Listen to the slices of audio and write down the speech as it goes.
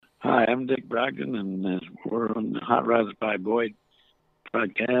Hi, I'm Dick Brogdon, and we're on the Hot Rods by Boyd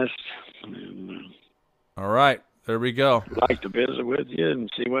podcast. And All right, there we go. I'd like to visit with you and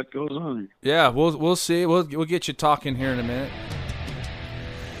see what goes on. Yeah, we'll see. We'll get you talking here in a minute.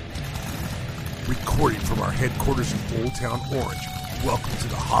 Recording from our headquarters in Old Town Orange. Welcome to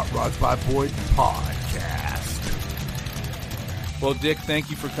the Hot Rods by Boyd podcast. Well, Dick, thank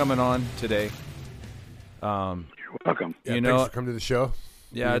you for coming on today. You're welcome. Yeah, You thanks know- for coming to the show.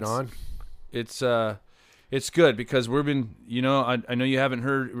 Yeah, Being it's good because we've been, I know you haven't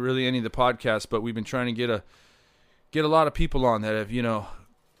heard really any of the podcasts, but we've been trying to get a lot of people on that have, Right,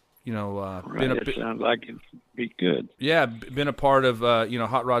 been it sounds like it'd be good. been a part of,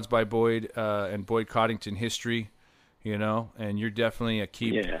 Hot Rods by Boyd and Boyd Coddington history, and you're definitely a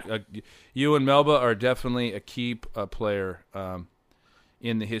key. Yeah. You and Melba are definitely a key player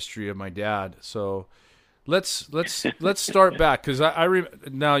in the history of my dad. So let's start back because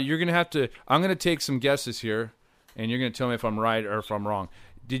now you're gonna have to. I'm gonna take some guesses here, and you're gonna tell me if I'm right or if I'm wrong.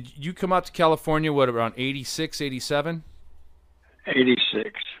 Did you come out to California? What, around 86, 87?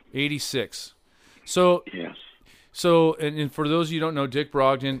 86. 86. So Yes. and for those of you who don't know, Dick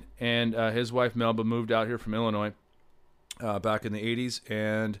Brogdon and his wife Melba moved out here from Illinois back in the 80s,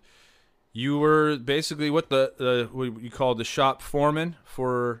 and you were basically what you called the shop foreman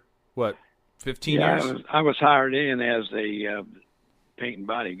for what, 15 Yeah, years? I was hired in as a paint and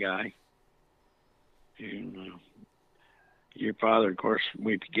body guy. And, your father, of course,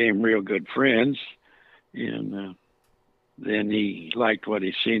 we became real good friends, and then he liked what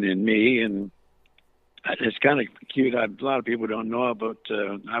he seen in me, and it's kind of cute. A lot of people don't know, but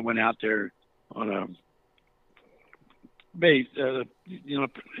I went out there on a base. If you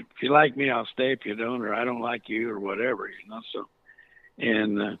like me, I'll stay. If you don't, or I don't like you, or whatever, So,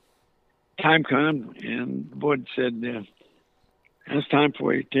 and time come, and the board said, "It's time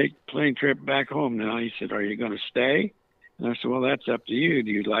for you to take a plane trip back home." Now he said, "Are you going to stay?" And I said, "Well, that's up to you. Do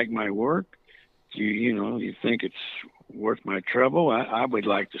you like my work? Do you think it's worth my trouble? I would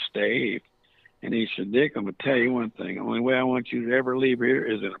like to stay." And he said, "Dick, I'm going to tell you one thing. The only way I want you to ever leave here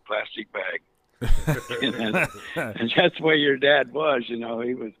is in a plastic bag." and that's the way your dad was.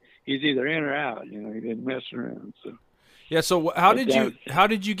 He's either in or out. He didn't mess around. So Yeah. So how did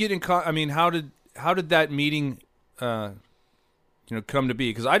you get in? How did that meeting, come to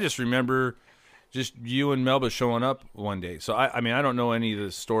be? Because I just remember just you and Melba showing up one day. So I don't know any of the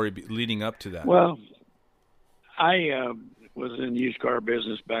story leading up to that. Well, I was in the used car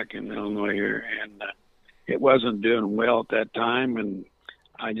business back in Illinois here, and it wasn't doing well at that time, and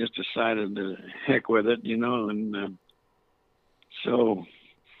I just decided to heck with it, and so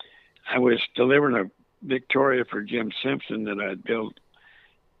I was delivering a Victoria for Jim Simpson that I'd built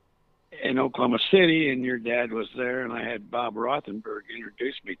in Oklahoma City, and your dad was there, and I had Bob Rothenberg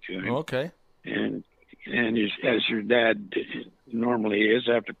introduce me to him. Okay. And as your dad normally is,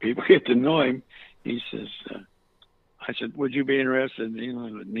 after people get to know him, he says, I said, "Would you be interested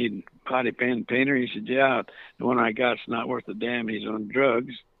in needing body paint painter?" He said, "Yeah, the one I got's not worth a damn. He's on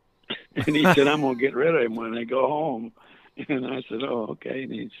drugs." And he said, "I'm going to get rid of him when I go home." And I said, "Oh, okay."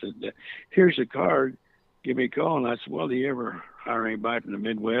 And he said, "Here's a card. Give me a call." And I said, "Well, do you ever hire anybody from the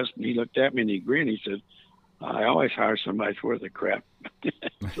Midwest?" And he looked at me and he grinned. He said, "I always hire somebody that's worth a crap."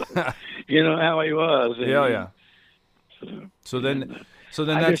 So, you know how he was. Yeah. So that's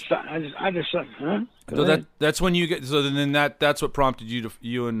when you get. So then that's what prompted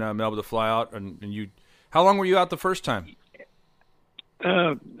you and Melba to fly out, and you. How long were you out the first time?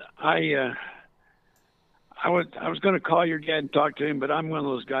 I was going to call your dad and talk to him, but I'm one of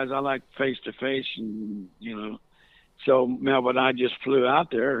those guys. I like face to face, and So Melba and I just flew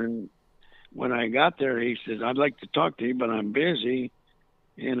out there, and when I got there, he said, "I'd like to talk to you, but I'm busy."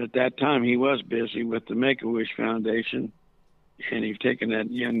 And at that time, he was busy with the Make-A-Wish Foundation, and he'd taken that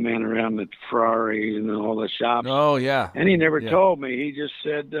young man around the Ferrari and all the shops. Oh, yeah. And he never told me. He just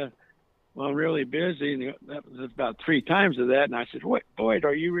said, "Well, I'm really busy." And that was about 3 times of that. And I said, "Wait, Boyd,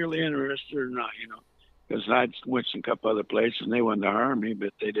 are you really interested or not?" Because I'd went to a couple other places, and they wanted to hire me,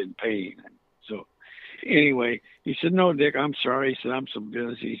 but they didn't pay anything. So anyway, he said, "No, Dick, I'm sorry." He said, "I'm so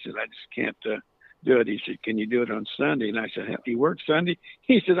busy." He said, "I just can't do it." He said, "Can you do it on Sunday?" And I said, "Hell, you work Sunday?"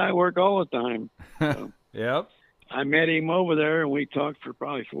 He said, "I work all the time." So Yep. I met him over there, and we talked for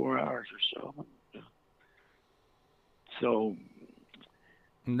probably 4 hours or so. So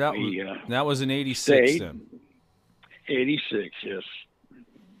And that was in 86 stayed. then. 86, yes.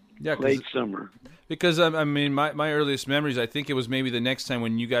 Yeah, Late summer. Because my earliest memories, I think it was maybe the next time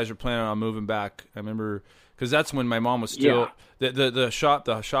when you guys were planning on moving back. I remember because that's when my mom was still the shop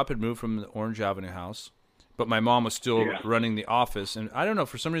had moved from the Orange Avenue house, but my mom was still Yeah. running the office. And I don't know,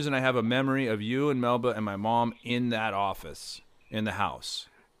 for some reason, I have a memory of you and Melba and my mom in that office in the house,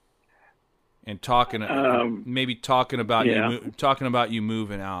 and talking, maybe talking about you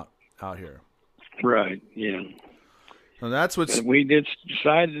moving out here. Right. Yeah. So that's what's. But we did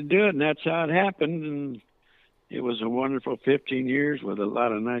decide to do it, and that's how it happened. And it was a wonderful 15 years with a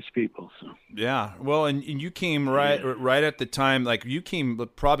lot of nice people. So. Yeah. Well, and you came right at the time, like you came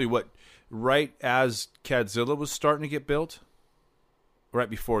probably right as Cadzilla was starting to get built? Right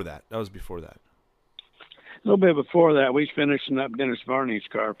before that. That was before that. A little bit before that, we was finishing up Dennis Varney's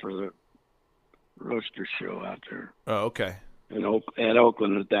car for the Roadster show out there. Oh, okay. At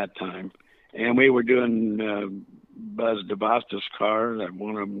Oakland at that time. And we were doing Buzz DeVasta's car, that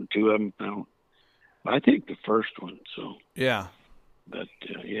one of them, two of them. No, I think the first one. So yeah, but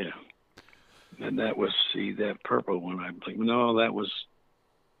yeah, and that was that purple one. I think no, that was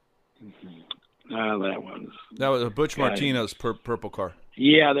that was a Butch Martino's purple car.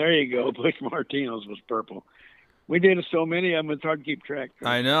 Yeah, there you go. Butch Martino's was purple. We did so many of them; it's hard to keep track.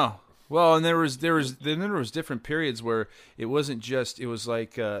 I know. Well, and there was different periods where it wasn't just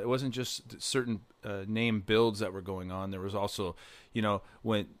certain name builds that were going on. There was also,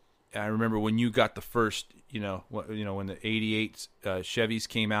 when I remember when you got the first, when the '88 Chevys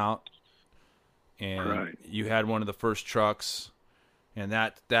came out, and right. You had one of the first trucks, and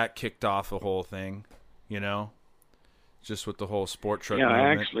that kicked off the whole thing, just with the whole sport truck.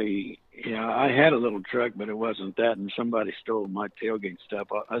 Yeah, movement. I had a little truck, but it wasn't that, and somebody stole my tailgate stuff.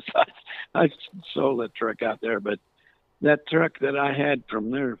 I sold that truck out there, but that truck that I had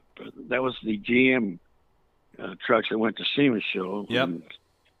from there, that was the GM trucks that went to SEMA show. Yep.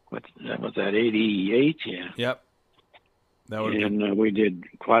 That was that 88, yeah. Yep. That would. And we did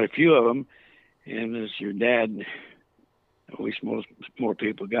quite a few of them, and as your dad, I wish more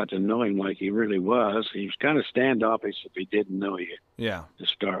people got to know him like he really was. He was kind of standoffish if he didn't know you. Yeah. To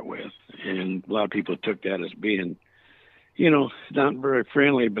start with, and a lot of people took that as being, not very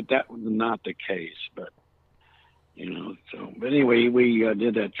friendly, but that was not the case. But but anyway, we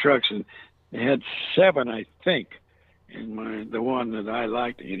did that trucks, and they had 7, I think. And the one that I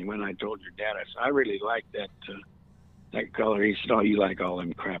liked, and when I told your dad, I said I really liked that color. He said, "Oh, you like all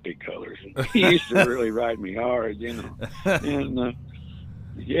them crappy colors." And he used to really ride me hard, And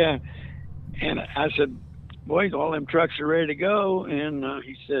yeah, and I said, "Boys, all them trucks are ready to go." And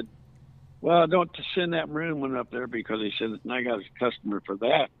he said, "Well, don't send that maroon one up there," because he said, "I got a customer for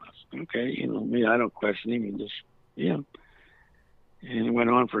that." I said, "Okay, me, I don't question him. He just, And it went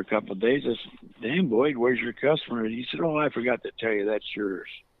on for a couple of days. I said, "Damn, Boyd, where's your customer?" And he said, "Oh, I forgot to tell you, that's yours."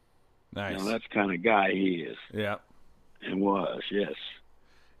 Nice. That's the kind of guy he is. Yeah. And was, yes.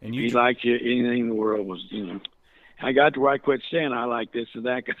 And he liked you, anything in the world was, I got to where I quit saying I like this and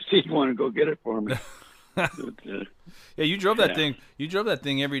that because he'd want to go get it for me. But, yeah, you drove that thing. You drove that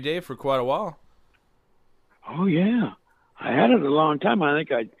thing every day for quite a while. Oh yeah, I had it a long time. I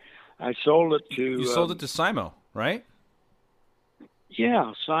think I sold it to. You sold it to Simo, right?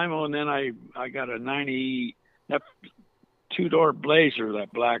 Yeah, Simo, and then I got a '90 that 2-door Blazer,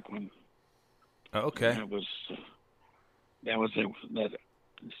 that black one. Oh, okay. That was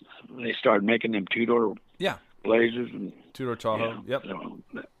they started making them 2-door Blazers and 2-door Tahoe. Yeah,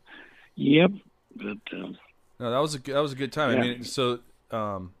 yep. Yep. But no, that was a good time. Yeah. I mean, so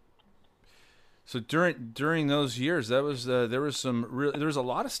during those years, there was a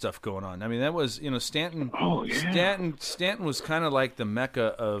lot of stuff going on. I mean, that was Stanton. Oh yeah. Stanton was kind of like the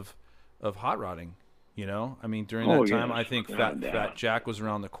mecca of hot rodding. I mean, during that time, yes. I think Fat Jack was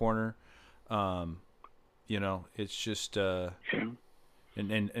around the corner. It's just in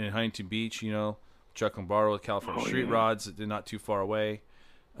Huntington Beach, Chuck Lombardo with California Street Rods, they're not too far away.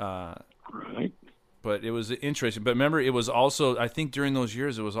 Right. But it was interesting. But remember, it was also, I think during those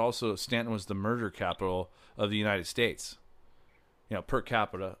years, Stanton was the murder capital of the United States. Per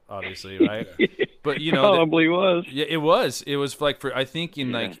capita, obviously, right? But probably was. Yeah, it was. It was like I think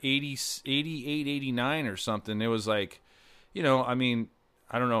in like 88, 89 or something. It was like, I mean,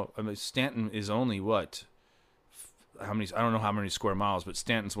 I don't know. I mean, Stanton is only what? How many? I don't know how many square miles, but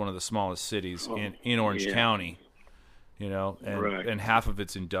Stanton's one of the smallest cities in Orange County. And half of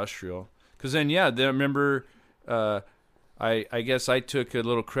it's industrial. Because then, I remember, I guess I took a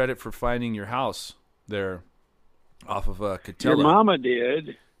little credit for finding your house there, off of Catella. Your mama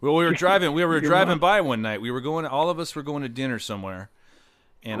did. Well, we were driving. We were driving by one night. All of us were going to dinner somewhere,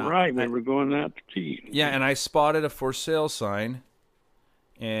 and we were going out to eat. Yeah, and I spotted a for sale sign,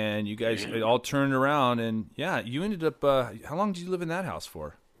 and you guys all turned around, and you ended up. How long did you live in that house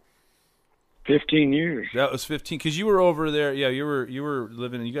for? 15 years. That was 15, because you were over there. Yeah, you were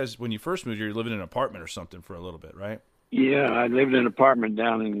living. You guys, when you first moved, you were living in an apartment or something for a little bit, right? Yeah, I lived in an apartment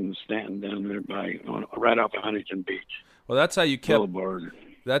down in Stanton, down there right off of Huntington Beach. Well, that's how you kept. Boulevard.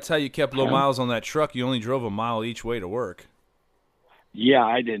 That's how you kept low miles on that truck. You only drove a mile each way to work. Yeah,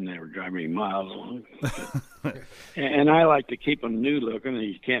 I didn't ever drive any miles on it. And I like to keep them new looking, and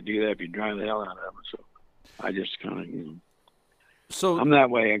you can't do that if you drive the hell out of them. So I just kind of, So I'm that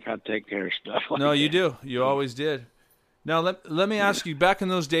way. I got to take care of stuff like no, that. you do. You always did. Now, let me ask you, back in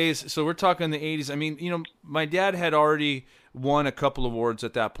those days, so we're talking the 80s. I mean, my dad had already won a couple of awards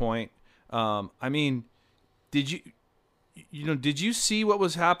at that point. I mean, did you see what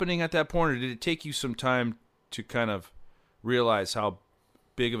was happening at that point, or did it take you some time to kind of realize how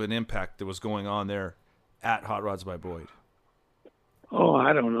big of an impact that was going on there at Hot Rods by Boyd? Oh,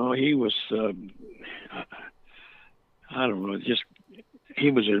 I don't know. He was, I don't know, just, he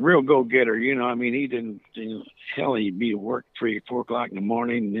was a real go-getter, I mean, he didn't, hell, he'd be at work 3 or 4 o'clock in the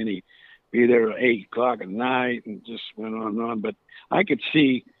morning, and then he'd be there at 8 o'clock at night, and just went on and on. But I could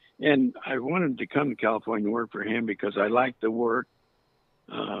see, and I wanted to come to California and work for him because I liked the work.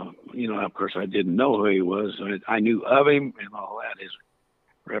 Of course, I didn't know who he was. I knew of him and all that, his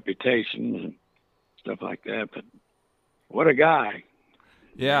reputation and stuff like that. But what a guy!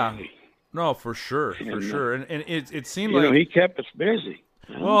 Yeah, no, for sure, sure. And it seemed like he kept us busy.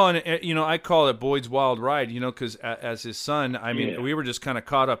 Well, and I call it Boyd's Wild Ride, because as his son, I mean, we were just kind of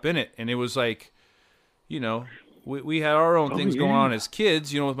caught up in it, and it was like, we had our own things going on as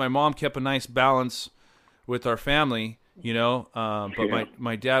kids. With my mom kept a nice balance with our family. But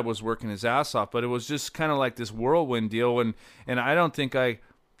my dad was working his ass off, but it was just kind of like this whirlwind deal. And I don't think I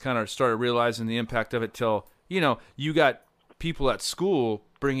kind of started realizing the impact of it till, you got people at school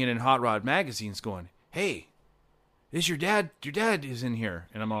bringing in Hot Rod magazines going, "Hey, is your dad is in here."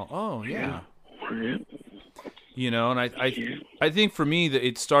 And I'm all, "Oh yeah." And I think for me that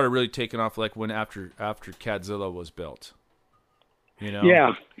it started really taking off like when after Cadzilla was built.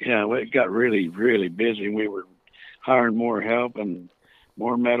 Yeah. Well, it got really, really busy. We were hiring more help and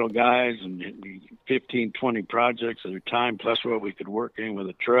more metal guys, and 15, 20 projects at a time, plus what we could work in with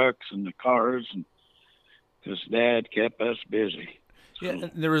the trucks and the cars, and because Dad kept us busy. So, yeah,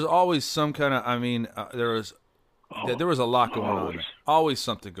 and there was always some kind of, there was a lot going on. Always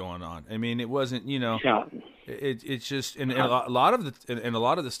something going on. I mean, it wasn't, it's just, and a lot of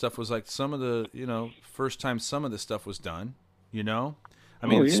the stuff was like some of the, first time some of the stuff was done,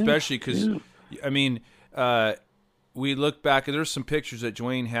 especially because, we look back and there's some pictures that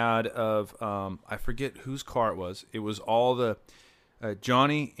Dwayne had of I forget whose car it was. It was all the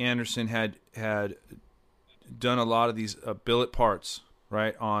Johnny Anderson had done a lot of these billet parts,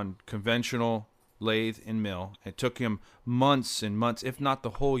 right, on conventional lathe and mill. It took him months and months, if not the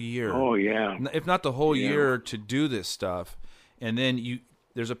whole year. Oh yeah, if not the whole year to do this stuff. And then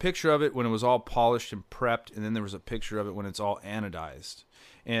there's a picture of it when it was all polished and prepped, and then there was a picture of it when it's all anodized.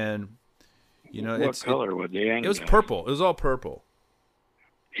 And what color was the anodized? It was purple. It was all purple.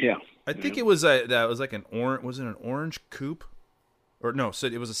 Yeah, I think it was that was like an orange. Was it an orange coupe? Or no,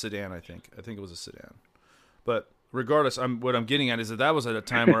 it was a sedan. I think it was a sedan. But regardless, what I'm getting at is that was at a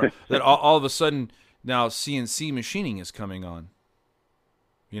time where that all of a sudden now CNC machining is coming on.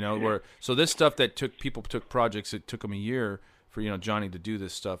 Where so this stuff that people took projects, it took them a year for Johnny to do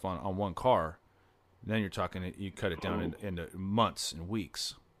this stuff on one car. Then you're talking, you cut it down into months and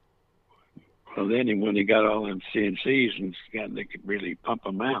weeks. Well, then when he got all them CNCs and they could really pump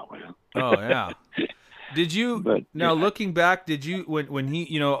them out, man. Oh yeah. Did you looking back? Did you when he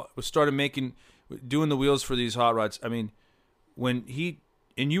started doing the wheels for these hot rods? I mean, when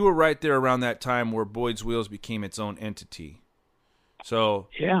and you were right there around that time where Boyd's Wheels became its own entity. So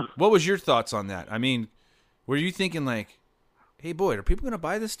yeah, what was your thoughts on that? I mean, were you thinking like, "Hey Boyd, are people going to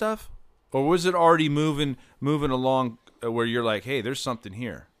buy this stuff?" Or was it already moving along where you're like, "Hey, there's something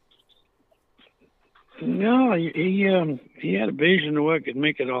here"? No, he had a vision of what could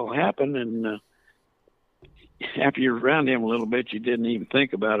make it all happen, and after you're around him a little bit, you didn't even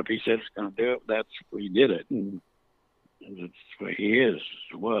think about it. If he said it's going to do it, that's where he did it, and that's where he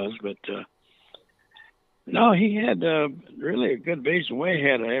was. But no, he had really a good vision, way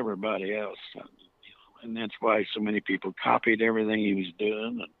ahead of everybody else, and that's why so many people copied everything he was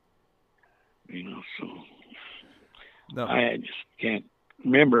doing, and so no. I just can't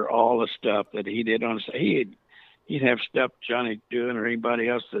remember all the stuff that he did on he'd have stuff Johnny doing or anybody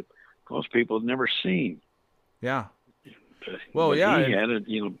else that most people had never seen. Yeah. But he had it,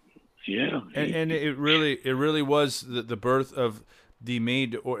 And it really was the birth of the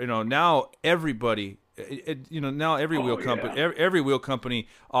made or now everybody now every wheel company every wheel company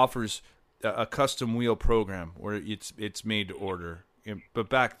offers a custom wheel program where it's made to order. But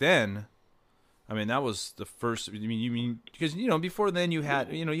back then, I mean, that was the first. You mean because before then you had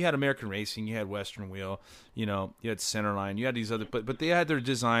American Racing, you had Western Wheel, you had Centerline, you had these other, but they had their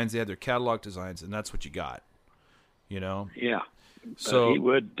designs, they had their catalog designs, and that's what you got. Yeah. So he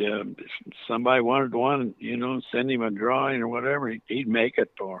would. Somebody wanted one, send him a drawing or whatever. He'd make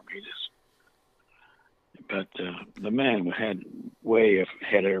it for him. But the man had way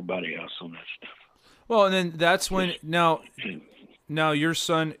ahead of everybody else on that stuff. Well, and then that's when now your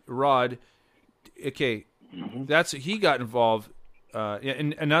son Rod. Okay, he got involved,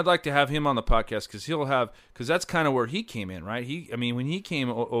 and I'd like to have him on the podcast because that's kind of where he came in, right? When he came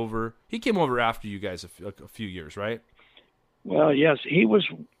over after you guys a few years, right? Well, yes, he was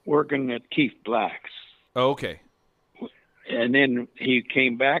working at Keith Black's. Oh, okay. And then he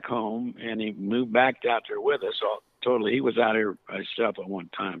came back home and he moved back out there with us. Totally, he was out here by himself at one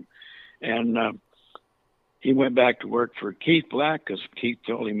time, and he went back to work for Keith Black because Keith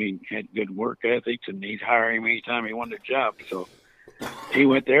told him he had good work ethics and he'd hire him anytime he wanted a job. So he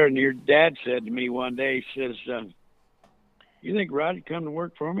went there, and your dad said to me one day, he says, "You think Rod would come to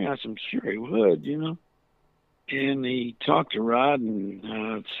work for me?" I said, "Sure he would, And he talked to Rod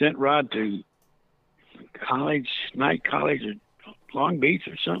and sent Rod to night college at Long Beach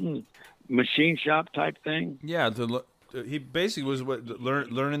or something, machine shop type thing. Yeah, he basically was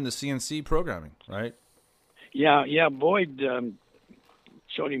learning the CNC programming, right? Yeah. Boyd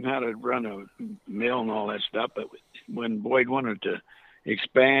showed him how to run a mill and all that stuff. But when Boyd wanted to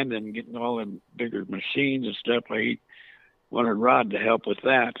expand and get all the bigger machines and stuff, he wanted Rod to help with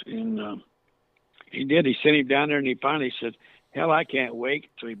that. And he did. He sent him down there, and he finally said, "Hell, I can't wait."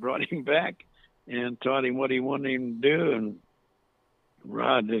 So he brought him back and taught him what he wanted him to do. And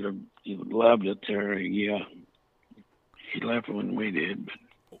Rod he loved it there. He left when we did. But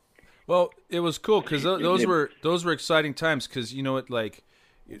well, it was cool because those were exciting times because like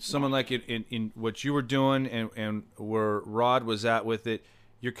someone like it in what you were doing and where Rod was at with it,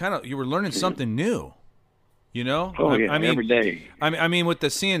 you were learning something new, Oh yeah, every day. I mean, with the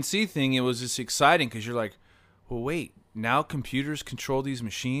CNC thing, it was just exciting because you're like, well, wait, now computers control these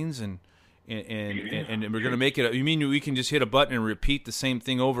machines and we're gonna make it. You mean we can just hit a button and repeat the same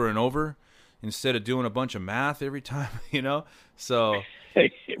thing over and over instead of doing a bunch of math every time, So.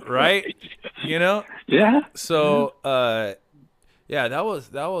 Right? Yeah. So, yeah, that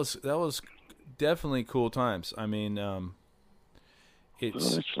was definitely cool times. I mean,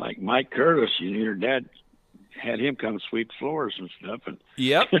 it's like Mike Curtis. Your dad had him come sweep floors and stuff. And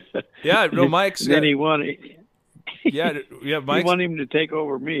yep. Yeah. No, Mike's. Then he wanted. Yeah. Mike's, he wanted him to take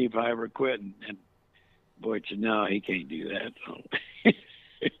over me if I ever quit, and Boyd said, "No, he can't do that."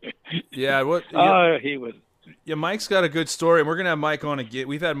 Yeah. What? He was. Yeah, Mike's got a good story, and we're gonna have Mike on again.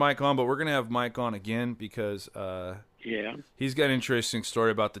 We've had Mike on, but we're gonna have Mike on again because he's got an interesting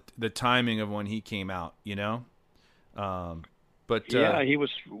story about the timing of when he came out. But he was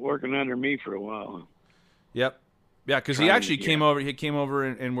working under me for a while. Yep. Yeah, because he actually came over. He came over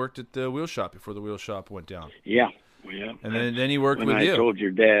and worked at the wheel shop before the wheel shop went down. Yeah. And then he worked with you. I told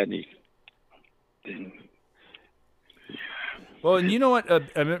your dad, Well, and you know what?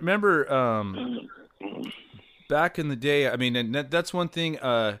 I remember back in the day. I mean, and that's one thing.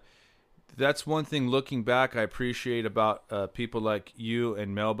 That's one thing. Looking back, I appreciate about people like you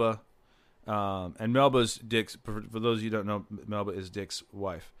and Melba. And Melba's Dick's. For those of you who don't know, Melba is Dick's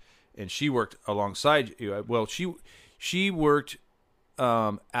wife, and she worked alongside you. Well, she worked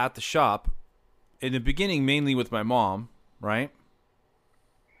at the shop in the beginning, mainly with my mom, right?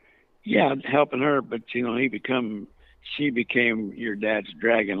 Yeah, helping her, but she became your dad's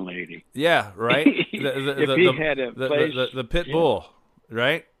dragon lady. Yeah, right. The pit bull,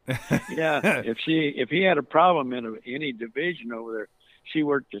 right? Yeah, if he had a problem in any division over there, she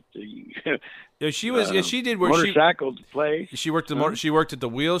worked at the. She did where motorcycle place. She worked she worked at the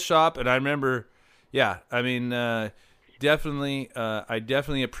wheel shop, and I remember. Yeah, I mean, definitely, I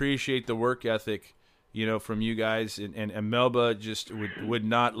definitely appreciate the work ethic, from you guys, and Melba just would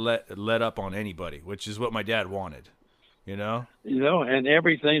not let up on anybody, which is what my dad wanted. And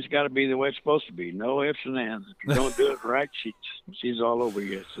everything's got to be the way it's supposed to be. No ifs and ands. If you don't do it right, she's all over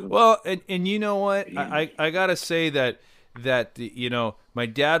you. So. Well, and you know what? I gotta say that my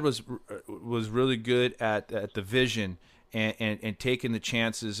dad was really good at the vision and taking the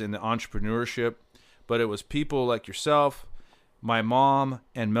chances in the entrepreneurship, but it was people like yourself, my mom,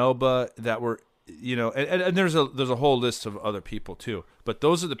 and Melba that were. And there's a whole list of other people too, but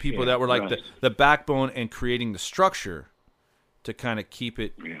those are the people that were like the backbone and creating the structure to kind of keep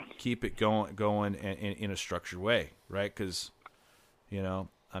it going in a structured way, right? Because,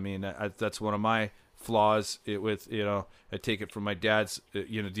 I mean, that's one of my flaws. I take it from my dad's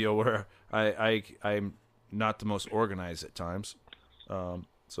deal where I'm not the most organized at times.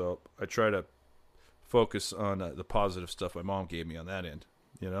 So I try to focus on the positive stuff my mom gave me on that end.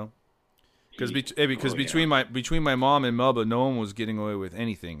 Because between my mom and Melba, no one was getting away with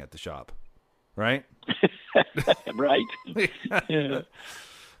anything at the shop, right? Right. Yeah.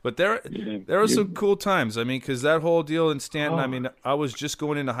 But there were some cool times. I mean, because that whole deal in Stanton. I mean, I was just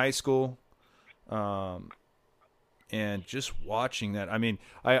going into high school, and just watching that. I mean,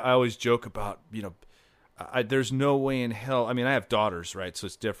 I always joke about there's no way in hell. I mean, I have daughters, right? So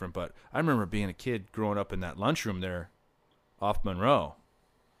it's different. But I remember being a kid growing up in that lunchroom there, off Monroe,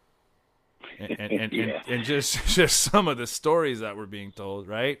 and just some of the stories that were being told,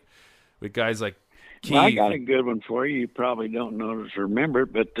 right? With guys like Keith. Well, I got a good one for you. You probably don't notice or remember,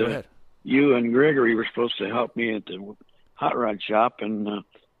 but you and Gregory were supposed to help me at the hot rod shop, and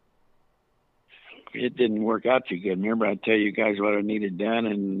it didn't work out too good. Remember, I tell you guys what I needed done,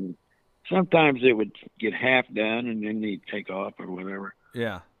 and sometimes it would get half done, and then they'd take off or whatever.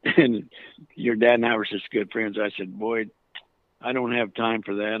 Yeah. And your dad and I were such good friends. I said, Boyd, I don't have time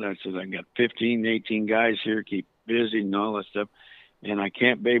for that. I said, I got 15, 18 guys here, keep busy and all that stuff. And I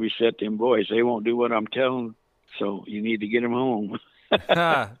can't babysit them boys. They won't do what I'm telling them. So you need to get them home.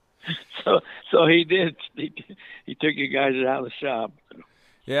 So he did. He took you guys out of the shop.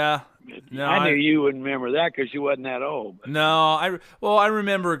 Yeah. No, I knew you wouldn't remember that because you wasn't that old. But. No, I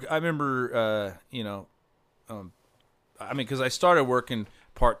remember. I mean, because I started working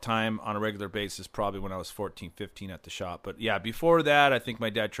part-time on a regular basis probably when I was 14, 15 at the shop. But yeah, before that, I think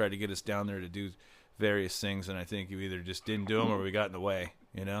my dad tried to get us down there to do various things, and I think you either just didn't do them or we got in the way,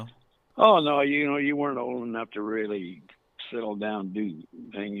 Oh, no, you weren't old enough to really settle down and do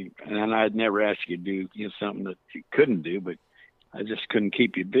things. And I'd never ask you to do something that you couldn't do, but I just couldn't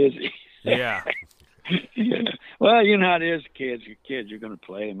keep you busy. Yeah. Yeah. Well, you know how it is, kids. Your kids are going to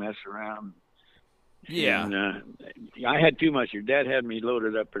play and mess around. Yeah. And, I had too much. Your dad had me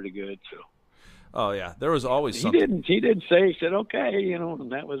loaded up pretty good, so. Oh yeah, there was always something. He didn't say. He said, "Okay,"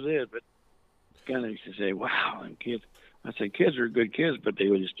 and that was it. But kind of used to say, "Wow, and kids." I said, "Kids are good kids, but they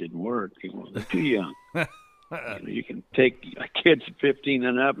just didn't work. They're too young." You can take kids 15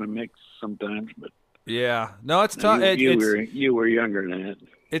 and up and mix sometimes, but. Yeah, no, it's tough. You were younger than that.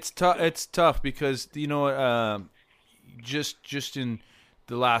 It's tough. It's tough because just in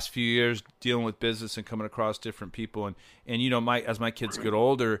the last few years dealing with business and coming across different people and as my kids get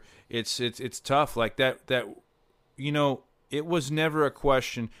older, it's tough like that. It was never a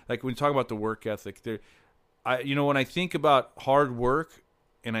question like when we talk about the work ethic. When I think about hard work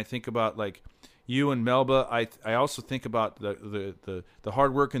and I think about like you and Melba, I also think about the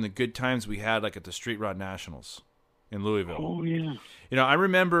hard work and the good times we had like at the Street Rod Nationals in Louisville. Oh yeah. I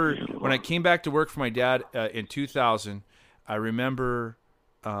remember when I came back to work for my dad in 2000. I remember,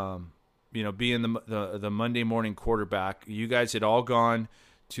 being the Monday morning quarterback. You guys had all gone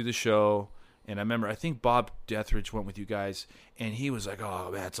to the show, and I think Bob Deathridge went with you guys, and he was like,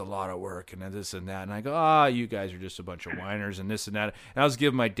 "Oh man, it's a lot of work," and this and that. And I go, you guys are just a bunch of whiners and this and that. And I was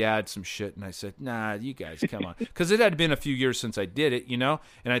giving my dad some shit, and I said, "Nah, you guys, come on," because it had been a few years since I did it, And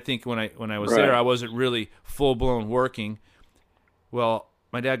I think when I was there, I wasn't really full blown working. Well,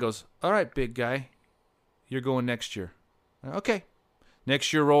 my dad goes, "All right, big guy, you're going next year." Okay.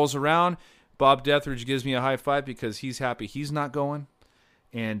 Next year rolls around. Bob Deathridge gives me a high five because he's happy he's not going.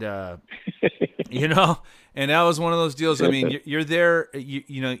 And, and that was one of those deals. I mean, you're there,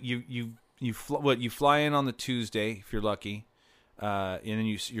 you fly in on the Tuesday if you're lucky. And then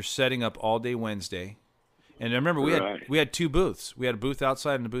you're setting up all day Wednesday. And I remember we had two booths. We had a booth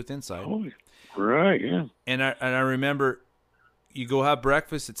outside and a booth inside. Oh, right. Yeah. And I remember you go have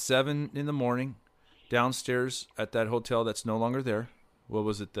breakfast at 7 a.m. downstairs at that hotel that's no longer there. What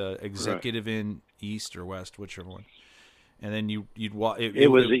was it? The Executive Inn East or West, whichever one. And then you'd walk. It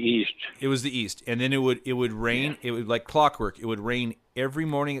was the East. It was the East, and then it would rain. Yeah. It would like clockwork. It would rain every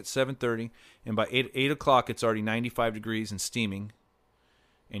morning at 7:30, and by 8 o'clock it's already 95 degrees and steaming.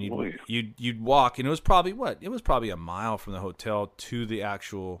 And you'd walk, and it was probably a mile from the hotel to the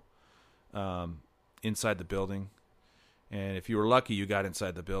actual inside the building. And if you were lucky, you got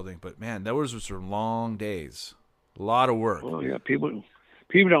inside the building. But man, those were some long days. A lot of work. Oh yeah, people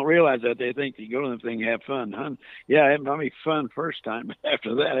don't realize that. They think you go to the thing, have fun. Huh? Yeah, it might be fun first time, but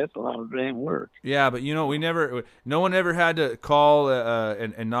after that, it's a lot of damn work. Yeah, but no one ever had to call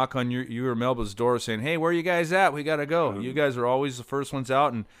and knock on you or Melba's door saying, "Hey, where are you guys at? We got to go." You guys are always the first ones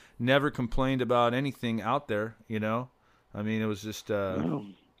out and never complained about anything out there. I mean, it was just well,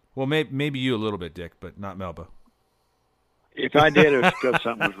 maybe you a little bit, Dick, but not Melba. If I did, it was because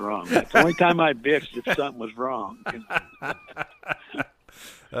something was wrong. That's the only time I bitched if something was wrong.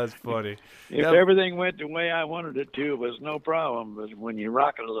 That's funny. If everything went the way I wanted it to, it was no problem. But when you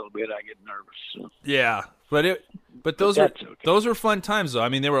rock it a little bit, I get nervous. So. Yeah, but those were fun times though. I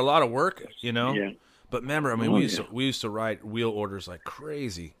mean, they were a lot of work, you know. Yeah. But remember, I mean, we used to write wheel orders like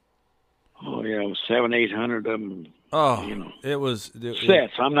crazy. Oh yeah, it was 700-800 of them. Oh, you know, it was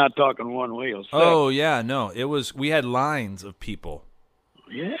sets. I'm not talking one wheel. Sets. Oh yeah, no, it was. We had lines of people.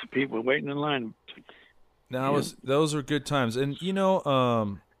 Yeah, people waiting in line. Now those are good times, and you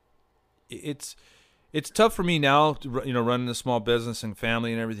know, it's tough for me now, you know, running a small business and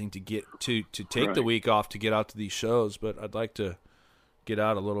family and everything to get to take the week off to get out to these shows. But I'd like to get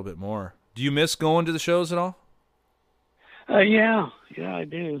out a little bit more. Do you miss going to the shows at all? Yeah, I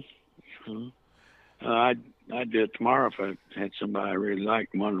do. I'd do it tomorrow if I had somebody I really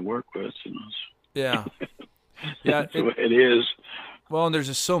liked and wanted to work with. You know. Yeah, That's the way it is. Well, and there's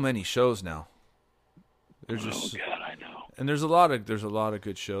just so many shows now. There's just, God, I know. And there's a lot of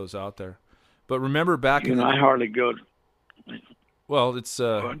good shows out there. But remember back in I hardly go. Well, it's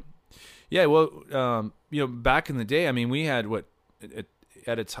yeah. Well, you know, back in the day, I mean, we had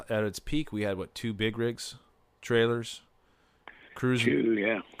at its peak, we had 2 big rigs, trailers,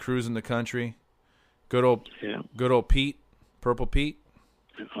 cruising the country. Good old Pete, Purple Pete.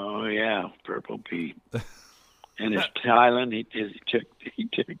 Oh yeah, Purple Pete. And his Tylenol, he took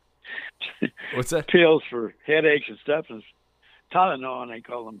what's that? Pills for headaches and stuff. And Tylenol, and they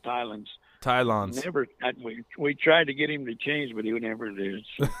call them Tylons. Tylons. We tried to get him to change, but he would never do.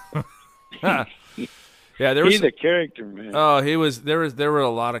 So. Yeah, he's a character, man. Oh, he was. There were a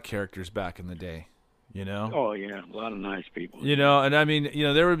lot of characters back in the day. You know. Oh yeah, a lot of nice people. You know, and I mean, you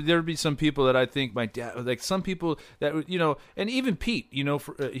know, there would be some people that I think my dad, like some people that, you know, and even Pete, you know,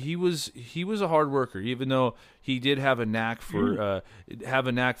 he was a hard worker, even though he did have a knack for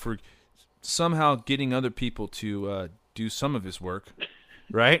somehow getting other people to do some of his work,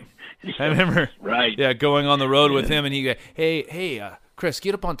 right? I remember, right? Yeah, going on the road with him, and he go, hey, Chris,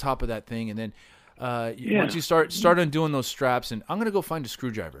 get up on top of that thing, and then once you start undoing those straps, and I'm gonna go find a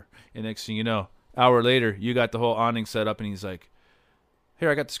screwdriver, and next thing you know. Hour later, you got the whole awning set up, and he's like, "Here,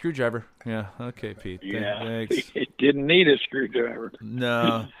 I got the screwdriver." Yeah, okay, Pete. Thanks. It didn't need a screwdriver.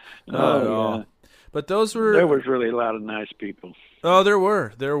 No, not at all. But there was really a lot of nice people. Oh, there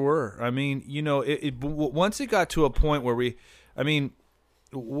were. I mean, you know, once it got to a point where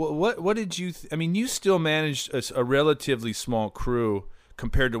what did you? I mean, you still managed a relatively small crew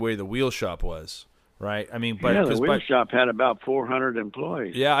compared to where the wheel shop was. Right, I mean, but the wheel shop had about 400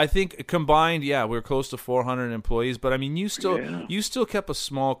 employees. Yeah, I think combined, we were close to 400 employees. But I mean, you still kept a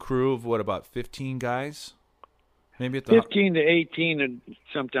small crew of about 15 guys, maybe at the 15 to 18, and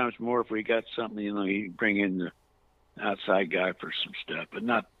sometimes more if we got something. You know, you bring in the outside guy for some stuff, but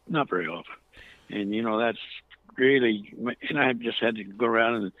not very often. And you know, that's really. And I just had to go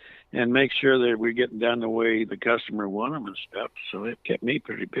around and make sure that we're getting done the way the customer wanted them and stuff. So it kept me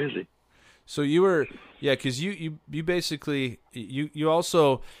pretty busy. So you were, because you basically you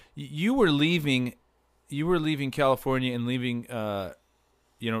also you were leaving California and leaving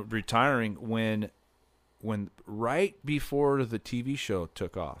retiring when right before the TV show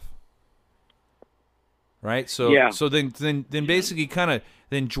took off, right? So so then basically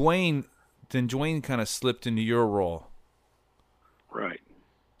then Dwayne kind of slipped into your role, right?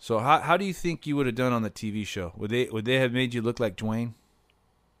 So how do you think you would have done on the TV show? Would they have made you look like Dwayne?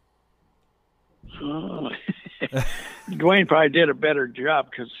 Dwayne probably did a better job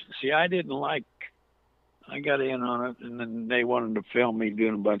because, see, I got in on it, and then they wanted to film me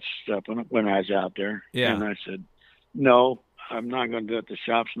doing a bunch of stuff when I was out there. Yeah. And I said, no, I'm not going to do it. The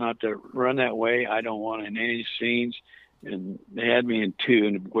shop's not to run that way. I don't want in any scenes. And they had me in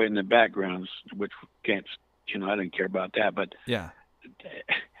 2 in the backgrounds, which I didn't care about that. But yeah,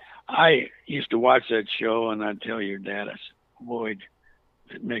 I used to watch that show, and I'd tell your dad, I said, Boyd,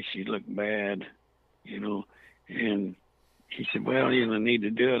 it makes you look bad, you know. And he said, well, you don't need to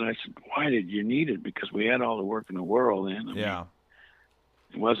do it. I said, why did you need it? Because we had all the work in the world then. I mean,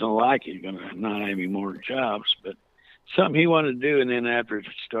 it wasn't like you're going to not have any more jobs, but something he wanted to do. And then after it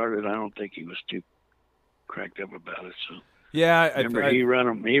started, I don't think he was too cracked up about it. So yeah, remember, he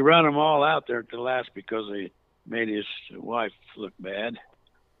run them all out there to last because they made his wife look bad.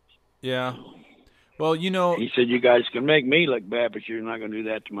 Yeah. Well, you know, he said, you guys can make me look bad, but you're not going to do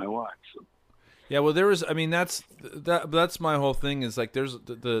that to my wife. So. Yeah, well, that's my whole thing is like there's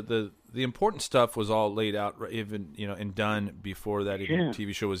the important stuff was all laid out, even, you know, and done before that even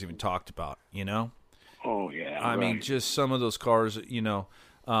TV show was even talked about, you know? Oh, yeah. I mean, just some of those cars, you know,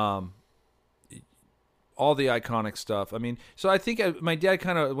 all the iconic stuff. I mean, so I think my dad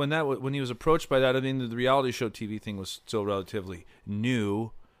kind of when he was approached by that, I mean, the reality show TV thing was still relatively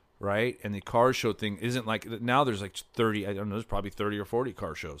new, right? And the car show thing isn't like now. There's like 30. I don't know. There's probably 30 or 40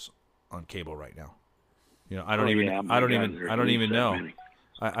 car shows on cable right now. You know, I don't even know. I don't even I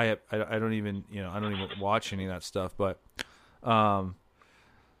don't even watch any of that stuff. But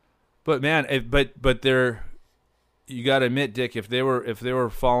man, but they're. You got to admit, Dick, if they were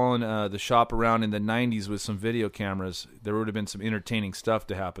following the shop around in the '90s with some video cameras, there would have been some entertaining stuff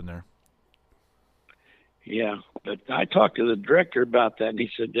to happen there. Yeah, but I talked to the director about that, and he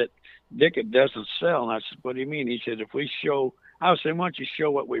said that, Dick, it doesn't sell. And I said, what do you mean? He said, if we show, I was saying, why don't you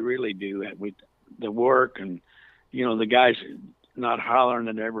show what we really do, the work, and the guys not hollering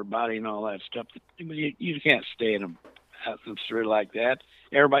at everybody and all that stuff. You can't stay in an atmosphere like that.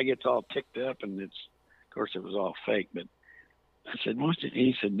 Everybody gets all ticked up, and of course, it was all fake, but I said,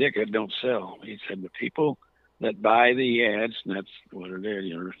 he said, Dick, it don't sell. He said, the people that buy the ads, and that's what it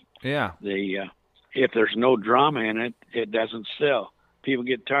is, yeah. If there's no drama in it, it doesn't sell. People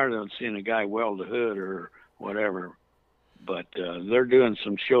get tired of seeing a guy weld a hood or whatever, but they're doing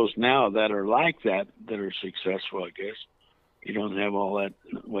some shows now that are like that are successful, I guess. You don't have all that.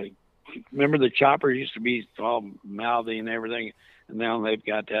 Remember the Chopper used to be all mouthy and everything? And now they've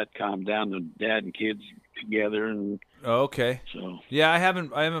got that calmed down. The dad and kids together, and okay. So yeah, I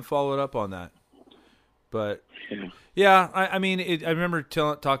haven't followed up on that, but yeah. I mean, I remember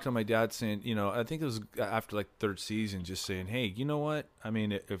talking to my dad saying, I think it was after like third season, just saying, hey, you know what? I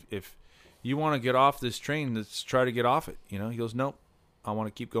mean, if you want to get off this train, let's try to get off it. He goes, nope, I want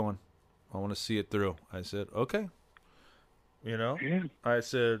to keep going. I want to see it through. I said, okay. Yeah. I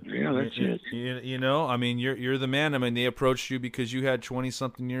said, yeah, that's it. I mean, you're the man. I mean, they approached you because you had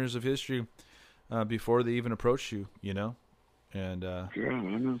 20-something years of history before they even approached you, and sure,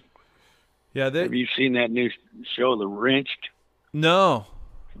 I know. Yeah, have you seen that new show, The Wrenched? No.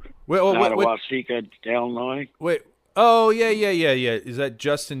 Wait, out of Waseca, Illinois. Wait. Oh, yeah. Is that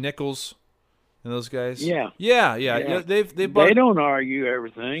Justin Nichols and those guys? Yeah. They don't argue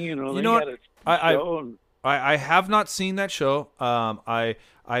everything, They got a show. I have not seen that show. I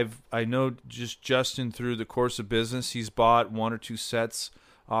know just Justin through the course of business. He's bought one or two sets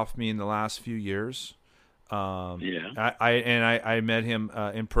off me in the last few years. I met him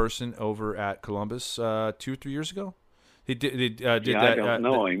in person over at Columbus 2 or 3 years ago. He did that. I don't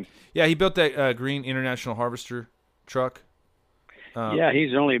know him. Yeah, he built that green International Harvester truck.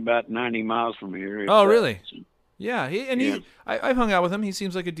 He's only about 90 miles from here. Oh, really? Yeah, I've hung out with him. He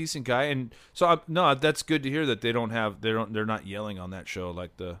seems like a decent guy, and so that's good to hear that they're not yelling on that show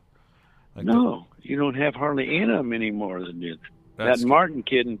you don't have hardly any of them anymore that did. That Martin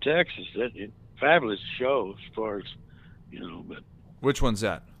kid in Texas, fabulous show as far as but which one's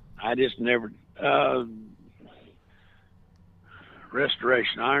that? I just never Iron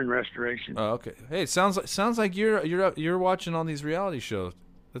Restoration. Oh, okay. Hey, it sounds like you're watching all these reality shows.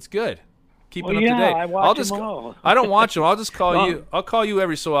 That's good. Keeping up to date. I watch them all. I don't watch them. I'll just call you. I'll call you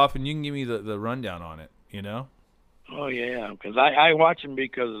every so often. You can give me the rundown on it. Oh yeah, because I watch them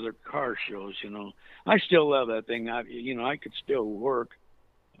because of their car shows. I still love that thing. I could still work.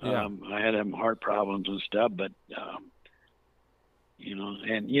 Yeah. I had heart problems and stuff, but and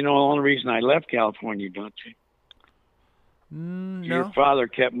the only reason I left California, don't you? No. Your father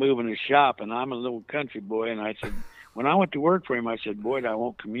kept moving his shop, and I'm a little country boy, and I said, when I went to work for him, I said, Boyd, I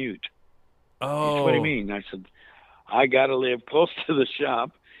won't commute. Oh. That's what do you mean? I said, I got to live close to the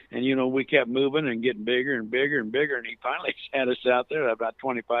shop. And, we kept moving and getting bigger and bigger and bigger. And he finally had us out there about a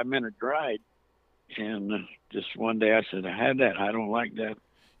 25-minute ride. And just one day I said, I had that. I don't like that.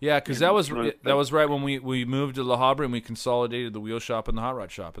 Yeah, because that was right when we moved to La Habra and we consolidated the wheel shop and the hot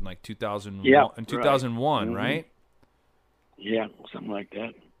rod shop in like 2001. Yeah, in 2001, right? Yeah, something like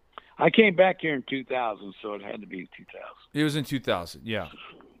that. I came back here in 2000, so it had to be 2000. It was in 2000, yeah.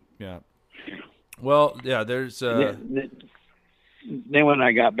 Well, yeah, there's... Then when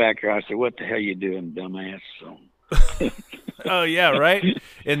I got back here, I said, what the hell you doing, dumbass? So. Oh, yeah, right?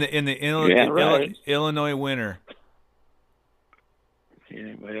 In the Illinois winter.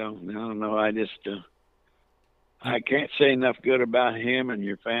 Yeah, well, I don't know. I just... I can't say enough good about him and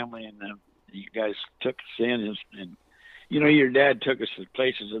your family, and you guys took us in, and your dad took us to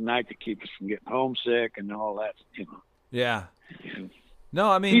places at night to keep us from getting homesick and all that. Yeah. And, no,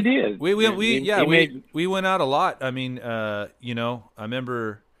 I mean he did. We went out a lot. I mean, I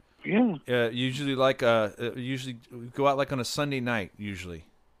remember. Yeah. Usually usually go out like on a Sunday night. Usually,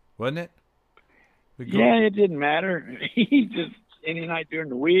 wasn't it? It didn't matter. He just any night during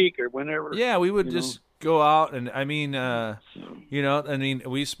the week or whenever. Yeah, we would just go out, and I mean,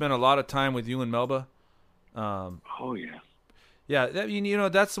 we spent a lot of time with you and Melba. Oh yeah. Yeah,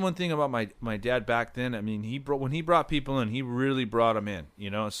 that's the one thing about my dad back then. I mean, when he brought people in, he really brought them in.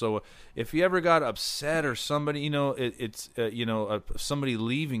 So if he ever got upset or somebody, somebody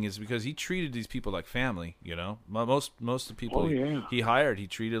leaving is because he treated these people like family. Most of the people he hired, he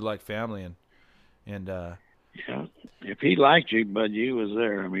treated like family, and yeah. If he liked you, Bud, you was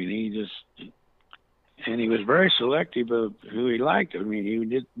there. I mean, and he was very selective of who he liked. I mean, he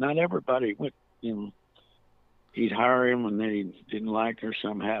did not everybody went. He'd hire him, and then he didn't like her.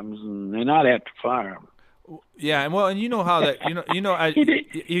 Something happens, and then I'd have to fire him. Yeah, and you know how that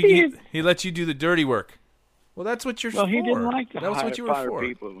he lets you do the dirty work. Well, that's what you're for. Well, he didn't like to That's what you were for.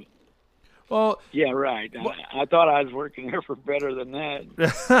 People. Well, yeah, right. I thought I was working there for better than that.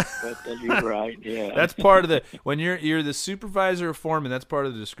 But you're right. Yeah, that's part of when you're the supervisor or foreman. That's part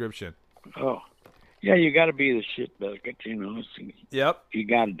of the description. Oh, yeah. You got to be the shit bucket. Yep. You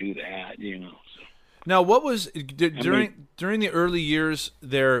got to do that. So. Now, what was during the early years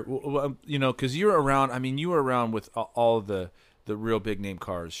there? Because you were around. I mean, you were around with all of the real big name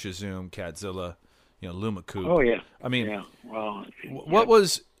cars: Shazoom, Catzilla, Luma Coupe. Oh yeah. I mean, yeah. Well, what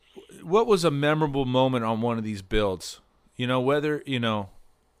was a memorable moment on one of these builds? Whether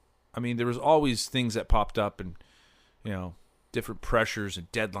I mean, there was always things that popped up, and different pressures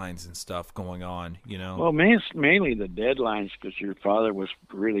and deadlines and stuff going on. Well, mainly the deadlines, because your father was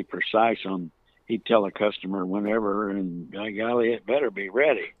really precise on. He'd tell a customer whenever, and by golly, it better be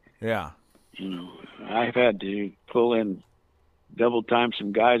ready. Yeah. I've had to pull in double time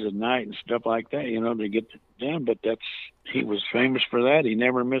some guys at night and stuff like that, to get it done. But he was famous for that. He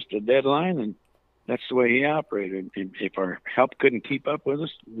never missed a deadline, and that's the way he operated. And if our help couldn't keep up with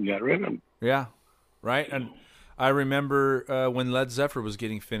us, we got rid of him. Yeah, right. And I remember when Led Zephyr was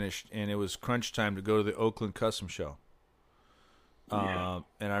getting finished, and it was crunch time to go to the Oakland Custom Show.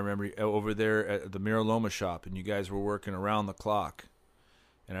 And I remember over there at the Mira Loma shop, and you guys were working around the clock.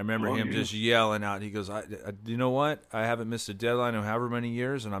 And I remember him just yelling out. He goes, you know what? I haven't missed a deadline in however many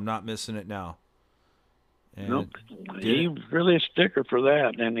years, and I'm not missing it now. And nope. He was really a sticker for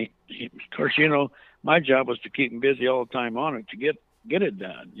that. And he, of course, my job was to keep him busy all the time on it to get it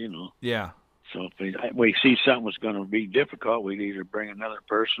done, Yeah. So if we see something was going to be difficult, we'd either bring another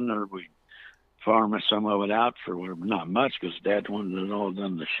person or we'd farm some of it out for not much, because Dad wanted it all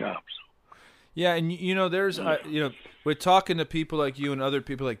done in the shop. So. Yeah, and there's we're talking to people like you and other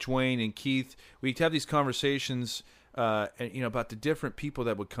people like Dwayne and Keith. We have these conversations, about the different people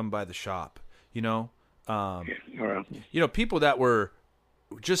that would come by the shop. People that were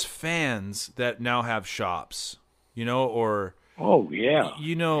just fans that now have shops. Or oh yeah,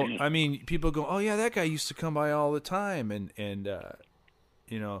 I mean, people go, oh yeah, that guy used to come by all the time, and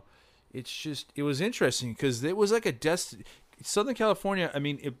it was interesting because it was like a Southern California. I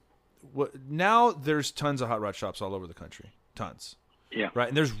mean, now there's tons of hot rod shops all over the country, tons. Yeah. Right,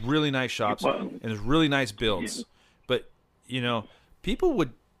 and there's really nice shops and there's really nice builds, but people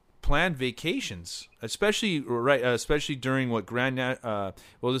would plan vacations, especially during what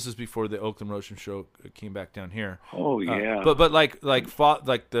this is before the Oakland Road Show came back down here. Oh yeah. But like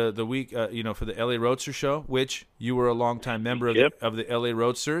the week for the LA Roadster show, which you were a longtime member of the LA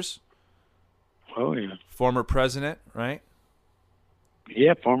Roadsters. Oh yeah. Former president, right?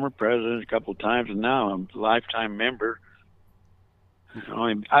 Yeah, former president a couple of times, and now I'm a lifetime member.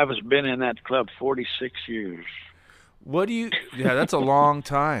 I was been in that club 46 years. Yeah, that's a long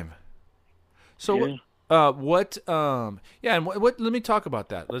time. So yeah. Let me talk about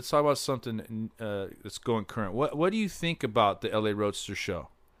that. Let's talk about something that's going current. What do you think about the LA Roadster show?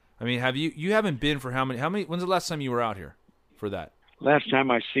 I mean, you haven't been for how many, when's the last time you were out here for that? Last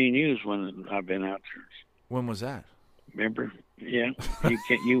time I seen you is when I've been out there. When was that? Remember? Yeah.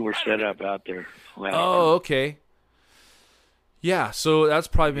 You were set up out there last time. Okay. Yeah, so that's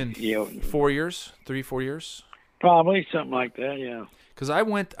probably been 4 years, 3-4 years? Probably something like that, yeah. Because I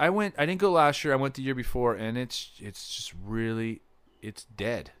didn't go last year, I went the year before, and it's just really, it's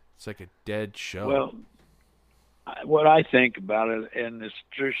dead. It's like a dead show. Well, what I think about it, and it's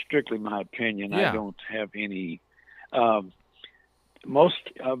strictly my opinion, yeah. I don't have any, most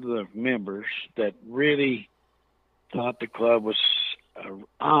of the members that really thought the club was an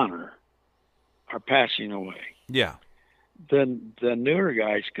honor are passing away. Yeah. Then the newer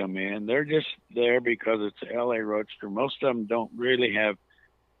guys come in. They're just there because it's a LA Roadster. Most of them don't really have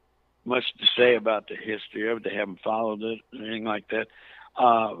much to say about the history of it. They haven't followed it, anything like that.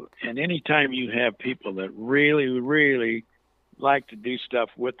 And anytime you have people that really, really like to do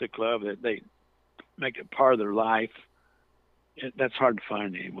stuff with the club, that they make it part of their life, that's hard to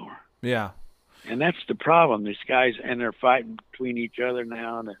find anymore. Yeah. And that's the problem. These guys, and they're fighting between each other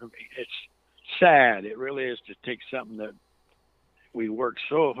now, and it's sad. It really is to take something that we work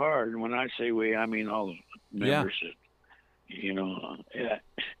so hard. And when I say we, I mean all the members. Yeah. That,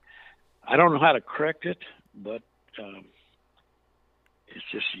 I don't know how to correct it, but it's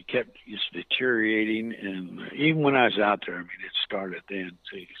just it's deteriorating. And even when I was out there, I mean, it started then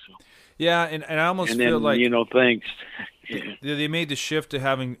too. So. Yeah, and I almost and feel then, like thanks. they made the shift to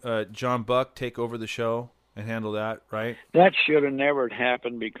having John Buck take over the show and handle that, right? That should have never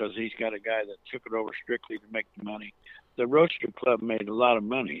happened because he's got a guy that took it over strictly to make the money. The Roadster Club made a lot of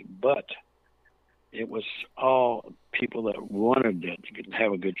money, but it was all people that wanted to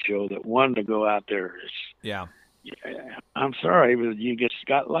have a good show, that wanted to go out there. Yeah. I'm sorry, but you just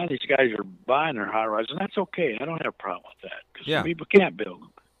got a lot of these guys are buying their high rise, and that's okay. I don't have a problem with that because some people can't build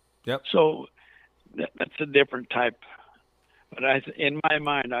them. Yep. So that's a different type. But in my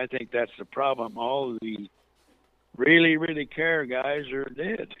mind, I think that's the problem. All of the really, really care guys are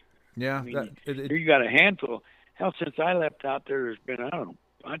dead. Yeah. I mean, you got a handful. Hell, since I left out there, there's been, I don't know,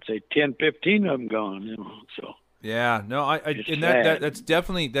 I'd say 10, 15 of them gone. So. Yeah. No, and that's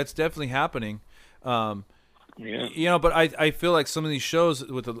definitely happening. Yeah. But I feel like some of these shows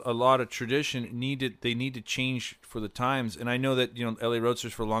with a lot of tradition need to change for the times. And I know that LA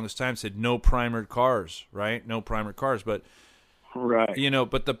Roadsters for the longest time said no primered cars, right? No primered cars, but right.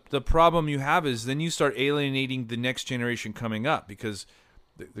 But the problem you have is then you start alienating the next generation coming up because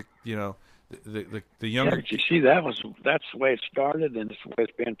the younger. Yeah, you see, that's the way it started, and it's the way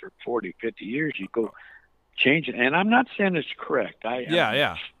it's been for 40, 50 years. You go change it, and I'm not saying it's correct.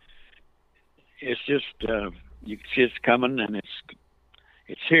 Yeah. It's just you can see it's coming, and it's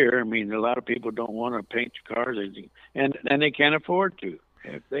here. I mean, a lot of people don't want to paint the cars, and they can't afford to.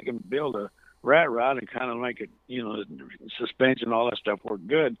 If they can build a rat rod and kind of make it, suspension, all that stuff work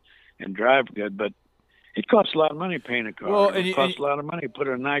good and drive good, but it costs a lot of money to paint a car. Well, it costs a lot of money to put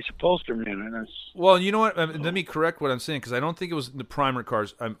a nice upholstery in it. Well, you know what? Let me correct what I'm saying because I don't think it was the primer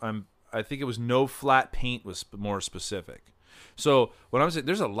cars. I think it was no flat paint was more specific. So what I'm saying,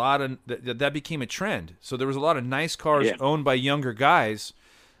 there's a lot of that became a trend. So there was a lot of nice cars owned by younger guys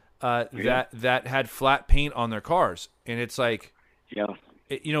that had flat paint on their cars, and it's like,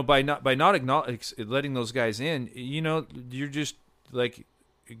 by not letting those guys in, you're just like,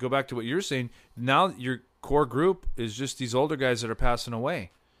 go back to what you're saying. Now your core group is just these older guys that are passing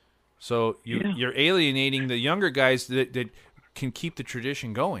away. So you're alienating the younger guys that can keep the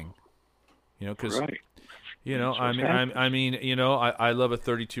tradition going. Because. Right. I love a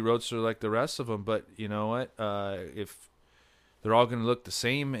 32 Roadster like the rest of them, but you know what? If they're all going to look the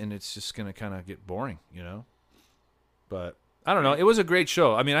same, and it's just going to kind of get boring, But I don't know. It was a great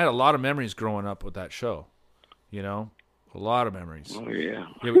show. I mean, I had a lot of memories growing up with that show. A lot of memories. Oh yeah.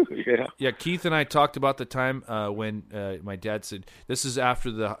 Yeah. Keith and I talked about the time when my dad said this is after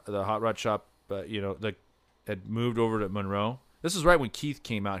the hot rod shop, had moved over to Monroe. This is right when Keith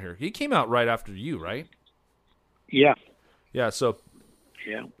came out here. He came out right after you, right? Yeah. Yeah. So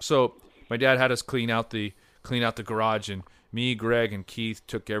my dad had us clean out the garage, and me, Greg, and Keith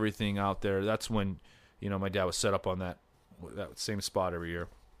took everything out there. That's when, my dad was set up on that same spot every year.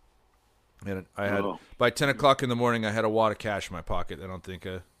 And I had by 10 o'clock in the morning, I had a wad of cash in my pocket. I don't think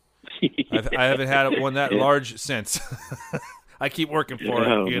I haven't had one that large since. I keep working for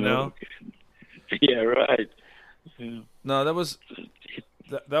it, Yeah. Right. Yeah. No, that was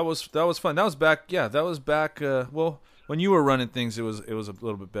fun. That was back. Yeah, that was back. When you were running things, it was a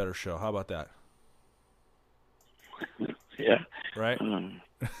little bit better show. How about that? Yeah. Right.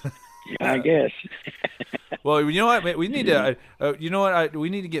 I guess. Well, you know what? We need to. We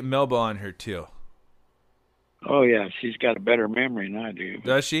need to get Melba on here too. Oh yeah, she's got a better memory than I do.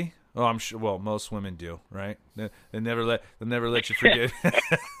 Does she? Oh, I'm sure. Well, most women do, right? They never let you forget.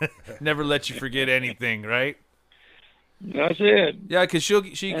 Never let you forget anything, right? That's it. Yeah, because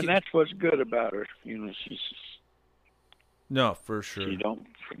and that's what's good about her. She's. No, for sure. She don't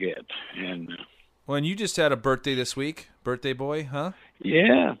forget. And. Well, and you just had a birthday this week, birthday boy, huh?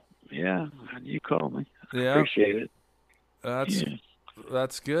 Yeah. You called me. Yeah. Appreciate it.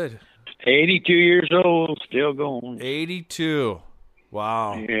 That's good. 82 years old, still going. 82.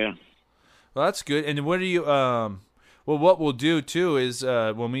 Wow. Yeah. Well, that's good. And what do you? Well, what we'll do too is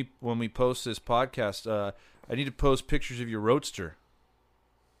when we post this podcast, I need to post pictures of your Roadster.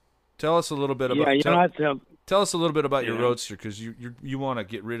 Tell us a little bit about. Yeah, tell us a little bit about your Roadster because you want to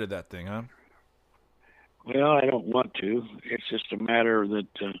get rid of that thing, huh? Well, I don't want to. It's just a matter that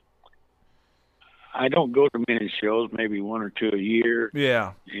I don't go to many shows, maybe one or two a year.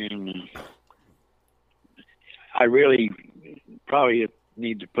 Yeah. And I really probably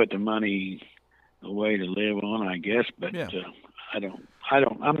need to put the money away to live on, I guess. But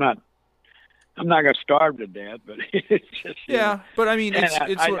I'm not I'm not going to starve to death, but it's just but I mean,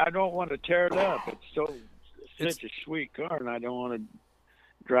 I don't want to tear it up. It's such a sweet car, and I don't want to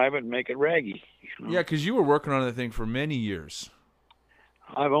drive it and make it raggy. You know? Yeah, because you were working on the thing for many years.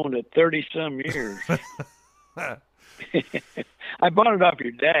 I've owned it 30-some years. I bought it off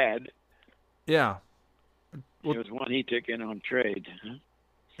your dad. Yeah. Well, it was one he took in on trade. Huh?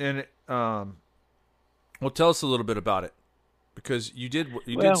 And tell us a little bit about it, because you did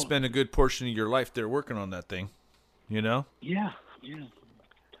spend a good portion of your life there working on that thing, you know? Yeah.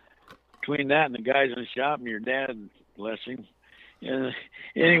 Between that and the guys in the shop and your dad, bless him.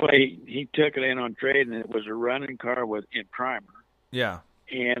 Anyway, he took it in on trade, and it was a running car in primer. Yeah.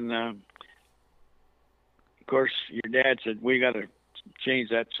 And of course, your dad said, we got to change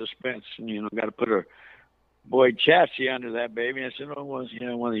that suspension. You know, got to put a Boyd chassis under that baby. And I said, oh, well,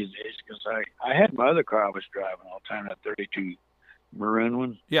 one of these days, because I had my other car I was driving all the time, that 32 maroon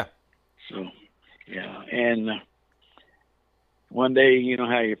one. Yeah. So, yeah. And one day, you know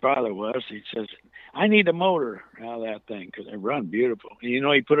how your father was, he says, I need a motor out of that thing because they run beautiful. And,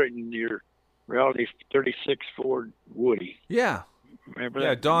 he put it in your Realty 36 Ford Woody. Yeah. Remember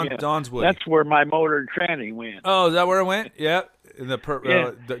that? Yeah, Don's Woody. That's where my motor and tranny went. Oh, is that where it went? Yep. In the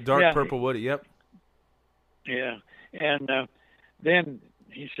dark purple Woody. Yep. Yeah. And then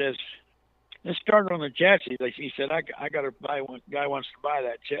he says, let's start on the chassis. He said, I got to buy one. Guy wants to buy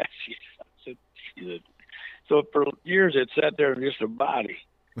that chassis. I said, so for years it sat there in just a body.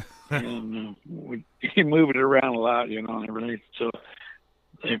 And he moved it around a lot, and everything. So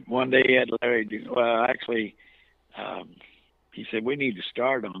one day he had Larry do, he said, we need to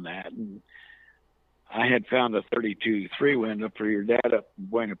start on that. And I had found a 32 three-window for your dad up in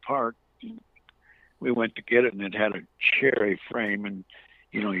Buena Park. We went to get it, and it had a cherry frame, and,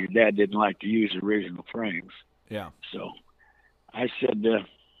 your dad didn't like to use original frames. Yeah. So I said,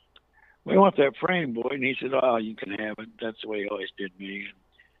 we want that frame, boy. And he said, oh, you can have it. That's the way he always did me.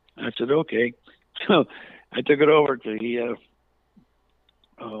 And I said, okay. So I took it over to the,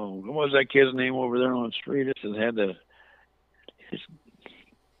 what was that kid's name over there on the street? It had his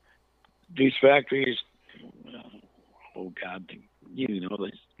Deuce Factories. Oh, God. The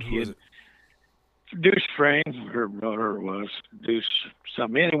kid. Deuce frame, or whatever it was. Deuce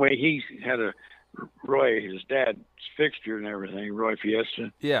something. Anyway, he had a Roy, his dad's fixture and everything, Roy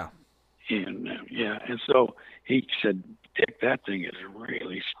Fiesta. Yeah. And, and so he said, Dick, that thing is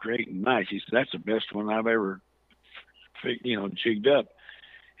really straight and nice. He said, that's the best one I've ever, jigged up.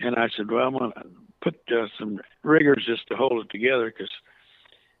 And I said, well, I'm going to put some riggers just to hold it together, because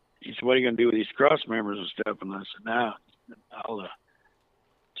he said, what are you going to do with these cross members and stuff? And I said, now I'll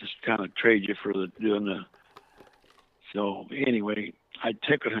just kind of trade you for doing the. So anyway, I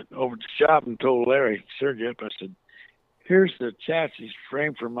took it over to the shop and told Larry, Sir Jeff, I said, here's the chassis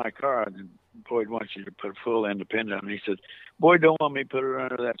frame for my car. And Boyd wants you to put a full independent on it. He said, Boyd don't want me to put it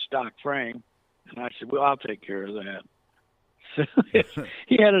under that stock frame. And I said, well, I'll take care of that. So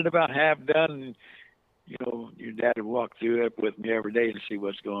he had it about half done. And, your dad would walk through it with me every day to see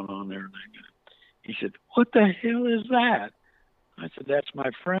what's going on there. And he said, what the hell is that? I said, that's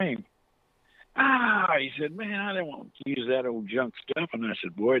my frame. He said, man, I don't want to use that old junk stuff. And I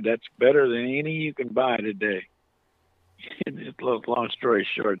said, Boyd, that's better than any you can buy today. Long story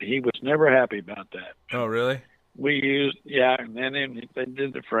short, he was never happy about that. Oh, really? We used, and then they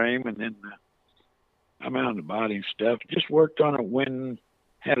did the frame, and then I mounted the body and stuff. Just worked on it when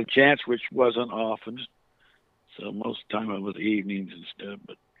had a chance, which wasn't often. So most of the time it was evenings and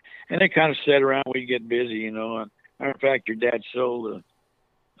stuff. And they kind of sat around. We'd get busy, And matter of fact, your dad sold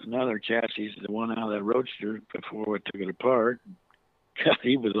another chassis, the one out of that Roadster, before we took it apart. God,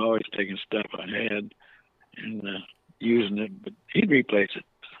 he was always taking stuff I had and using it, but he'd replace it.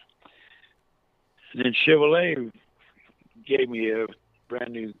 And then Chevrolet gave me a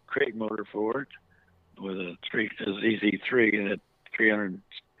brand new crate motor for it with a ZZ3 and a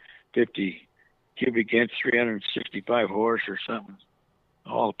 350 cubic inch, 365 horse or something.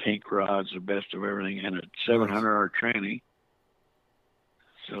 All pink rods, the best of everything, and a 700R tranny.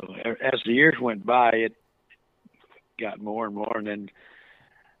 So as the years went by, it got more and more, and then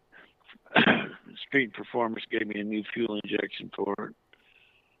Street Performance gave me a new fuel injection for it,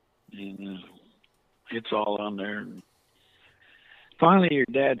 and it's all on there. And finally, your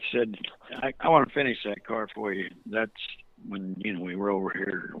dad said, I want to finish that car for you. That's when, we were over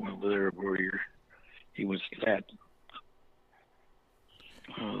there where he was at.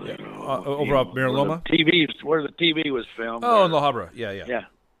 Over up Mira Loma? Where the TV was filmed. Oh, in La Habra. Yeah.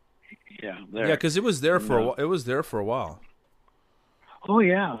 Yeah, there. Yeah, because it was there for a while. It was there for a while. Oh,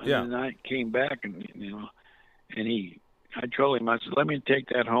 yeah. Yeah. And I came back and, and he I told him, I said, let me take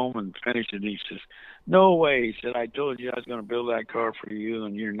that home and finish it. He says, no way. He said, I told you I was going to build that car for you,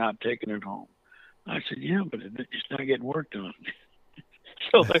 and you're not taking it home. I said, yeah, but it's not getting worked on.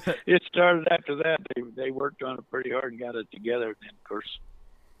 So it started after that. They worked on it pretty hard and got it together. And then, of course,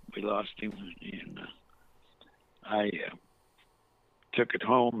 we lost him. And I took it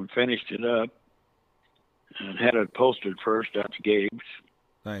home and finished it up and had it upholstered first out to Gabe's.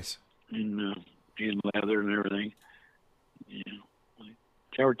 Nice. In leather and everything. Yeah.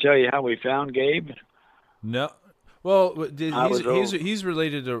 Did I ever tell you how we found Gabe? No. Well, he's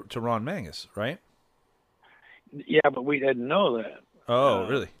related to Ron Mangus, right? Yeah, but we didn't know that. Oh,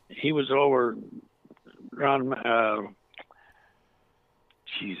 really? He was over Ron.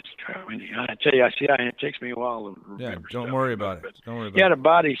 Jesus, I tell you, it takes me a while to remember. Yeah, don't worry about it. Don't worry about it. He had a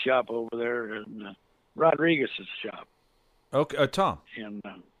body shop over there in Rodriguez's shop. Okay, Tom. And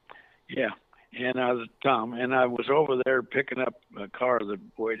yeah, and I was Tom, and I was over there picking up a car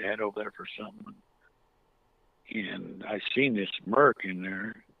that Boyd had over there for something, and I seen this Merc in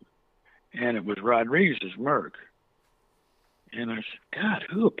there, and it was Rodriguez's Merc. And I said, God,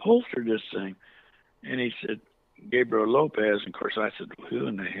 who upholstered this thing? And he said, Gabriel Lopez. And of course, I said, who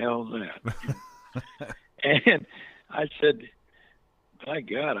in the hell is that? And I said, my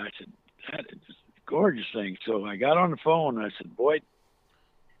God, I said, that is a gorgeous thing. So I got on the phone and I said, Boyd,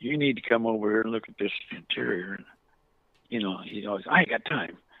 you need to come over here and look at this interior. And, he always, I ain't got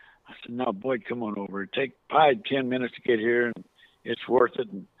time. I said, no, Boyd, come on over. Take 5-10 minutes to get here, and it's worth it.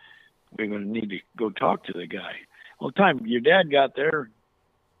 And we're going to need to go talk to the guy. Well, the time your dad got there,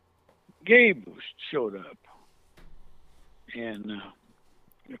 Gabe showed up. And,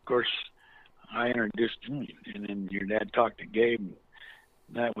 of course, I introduced him, and then your dad talked to Gabe.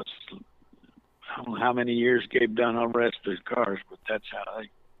 That was, I don't know how many years Gabe done on the rest of his cars, but that's how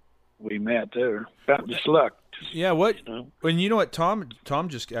we met there. About just luck. Yeah, what? And you know what? Tom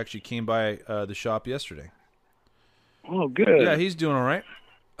just actually came by the shop yesterday. Oh, good. Yeah, he's doing all right.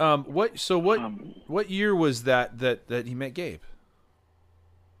 What year was that he met Gabe?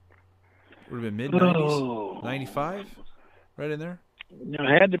 Would have been mid-90s? 95? Right in there? No,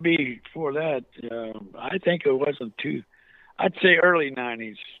 it had to be before that. I think it wasn't too. I'd say early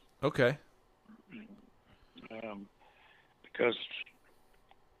 90s. Okay. Because,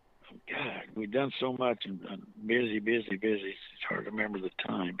 God, we've done so much and busy. It's hard to remember the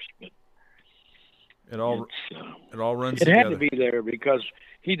times, but it all runs. It together. had to be there because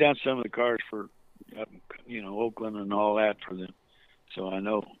he done some of the cars for, Oakland and all that for them. So I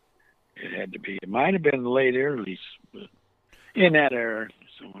know it had to be. It might have been the late early, but in that era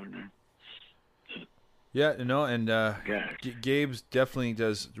somewhere in there. Yeah, and Gabe's definitely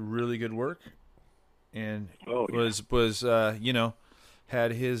does really good work, and was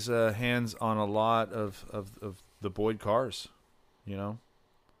had his hands on a lot of the Boyd cars,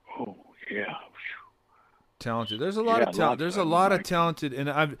 Oh yeah. Talented. There's a lot of talent. There's a lot of talented, and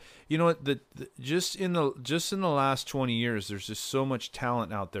I've just in the last 20 years, there's just so much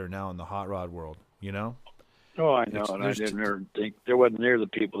talent out there now in the hot rod world. Oh, I know, and I didn't ever think there wasn't near the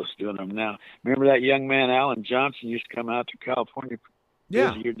people that's doing them now. Remember that young man, Alan Johnson, used to come out to California.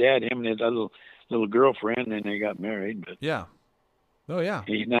 Yeah, your dad, him and his little girlfriend, and they got married. But yeah, oh yeah.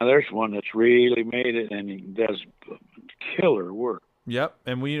 Now there's one that's really made it, and he does killer work. Yep,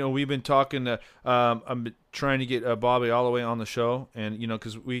 and we've been talking to. I'm trying to get Bobby Alloway on the show, and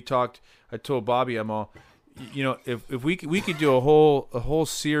because we talked. I told Bobby I'm all, if we could do a whole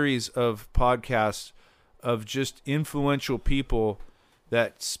series of podcasts of just influential people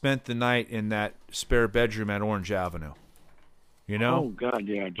that spent the night in that spare bedroom at Orange Avenue. Oh God,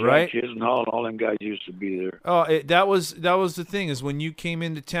 yeah, Jack right? Chisenhall, all them guys used to be there. Oh, that was the thing is when you came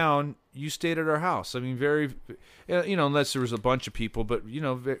into town, you stayed at our house. I mean, very, unless there was a bunch of people, but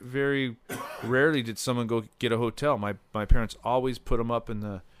very rarely did someone go get a hotel. My parents always put them up in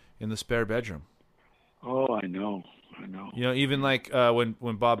the spare bedroom. Oh, I know. Even like when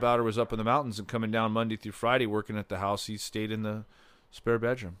Bob Bowder was up in the mountains and coming down Monday through Friday working at the house, he stayed in the spare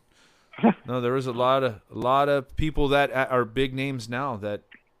bedroom. No, there was a lot of people that are big names now that,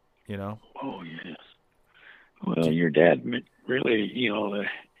 Oh yes. Well, your dad really,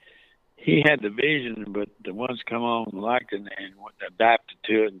 he had the vision, but the ones come on and liked it and adapted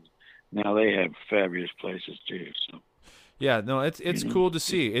to it. And now they have fabulous places too. So. Yeah, no, it's cool to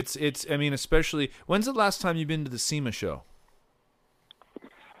see. It's. I mean, especially when's the last time you've been to the SEMA show?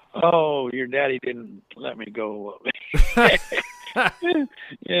 Oh, your daddy didn't let me go.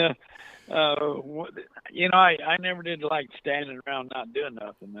 Yeah. I never did like standing around not doing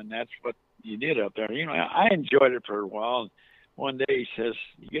nothing, and that's what you did up there. I enjoyed it for a while. One day he says,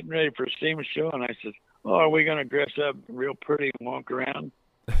 "You getting ready for a SEMA show?" And I said, "Oh, are we going to dress up real pretty and walk around?"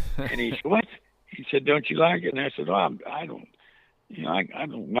 And he said, "What?" He said, "Don't you like it?" And I said, "Oh, I don't, I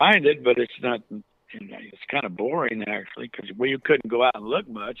don't mind it, but it's not. It's kind of boring actually, because you couldn't go out and look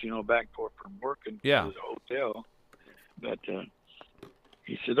much, back and forth from working to Yeah. the hotel." But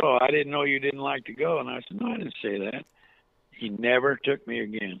he said, "Oh, I didn't know you didn't like to go." And I said, "No, I didn't say that." He never took me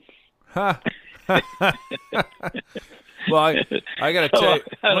again. Huh. Well, I got to tell you,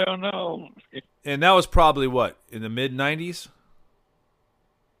 I don't know. and that was probably what, in the mid '90s?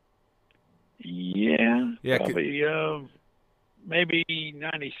 Yeah, Yeah, probably maybe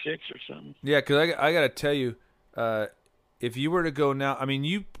 96 or something. Yeah, because I got to tell you, if you were to go now, I mean,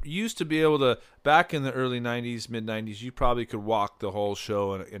 you used to be able to, back in the early '90s, mid '90s, you probably could walk the whole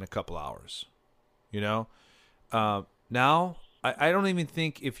show in a couple hours. Now, I don't even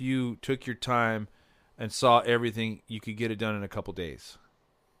think if you took your time and saw everything, you could get it done in a couple days.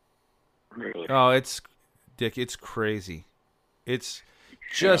 Really? Oh, Dick, it's crazy. It's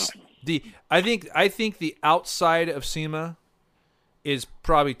just I think the outside of SEMA is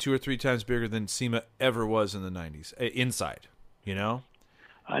probably 2 or 3 times bigger than SEMA ever was in the '90s. Inside,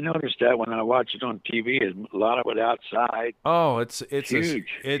 I noticed that when I watch it on TV, a lot of it outside. Oh, it's huge.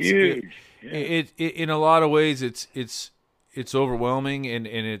 It's huge. It in a lot of ways it's overwhelming, and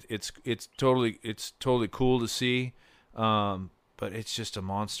it's totally cool to see, but it's just a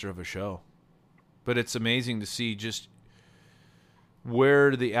monster of a show. But it's amazing to see just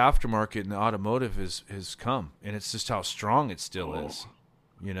where the aftermarket and the automotive has come, and it's just how strong it still is.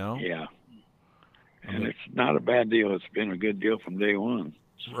 Yeah. And it's not a bad deal. It's been a good deal from day one.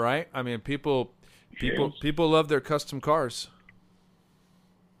 Right? I mean, people love their custom cars.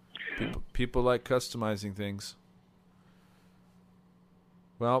 People like customizing things.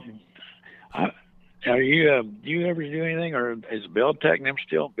 Well, are you? Do you ever do anything, or is Beltec and them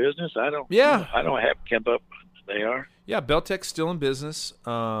still in business? I don't. Yeah. I don't have kept up. They are. Yeah, Beltec's still in business.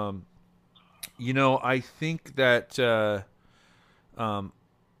 I think that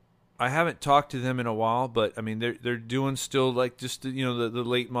I haven't talked to them in a while, but I mean they're doing still like just the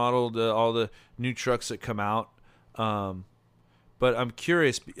late model, all the new trucks that come out. But I'm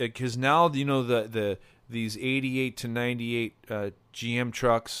curious because now these 88 to 98 GM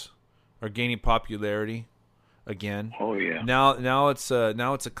trucks are gaining popularity again. Oh yeah. Now it's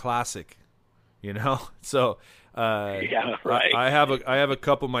a classic, So yeah, right. I have a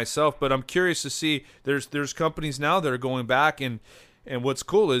couple myself, but I'm curious to see. There's companies now that are going back, and what's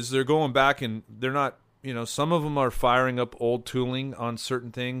cool is they're going back and they're not. Some of them are firing up old tooling on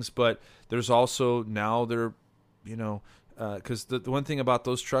certain things, but there's also now they're, because the one thing about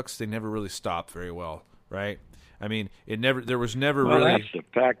those trucks, they never really stop very well, right? I mean, there was never well, really. That's the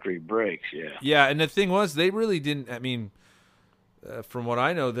factory brakes, yeah. Yeah, and the thing was, they really didn't. I mean, from what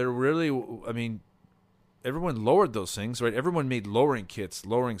I know, they're really. I mean, everyone lowered those things, right? Everyone made lowering kits,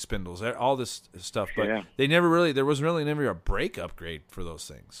 lowering spindles, all this stuff, but they never really. There was really never a brake upgrade for those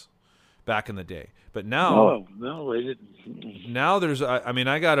things back in the day. But now, no, they didn't. Now there's. I mean,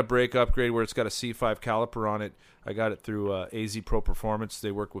 I got a brake upgrade where it's got a C5 caliper on it. I got it through AZ Pro Performance.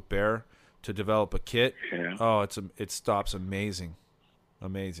 They work with Bear to develop a kit. Yeah. Oh, it stops amazing.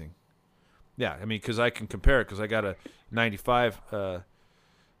 Yeah, I mean, because I can compare it because I got a 95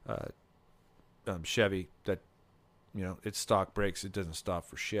 Chevy that, it's stock brakes. It doesn't stop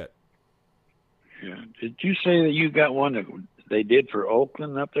for shit. Yeah. Did you say that you got one that they did for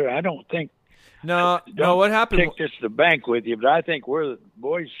Oakland up there? I don't think. No. What happened? Take this to the bank with you, but I think the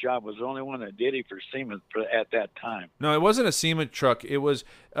boys' shop was the only one that did it for Siemens at that time. No, it wasn't a Siemens truck. It was.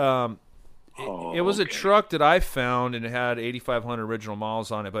 It was a truck that I found, and it had 8,500 original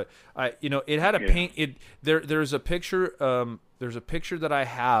miles on it. But it had a paint. There's a picture. There's a picture that I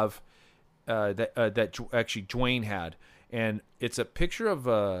have that actually Dwayne had, and it's a picture of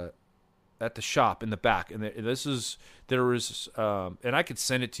at the shop in the back. And and I could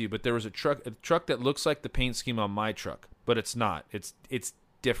send it to you, but there was a truck that looks like the paint scheme on my truck, but it's not. It's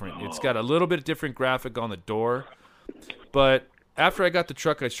different. It's got a little bit different graphic on the door, but. After I got the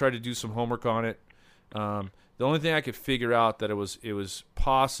truck, I tried to do some homework on it. The only thing I could figure out that it was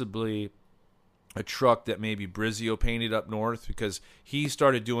possibly a truck that maybe Brizio painted up north, because he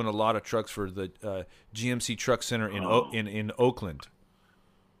started doing a lot of trucks for the GMC Truck Center in Oakland.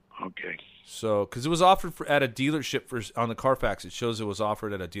 Okay. So, because it was offered at a dealership on the Carfax, it shows it was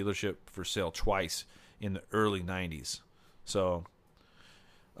offered at a dealership for sale twice in the early '90s. So.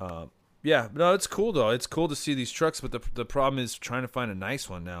 Yeah, no, it's cool though. It's cool to see these trucks, but the problem is trying to find a nice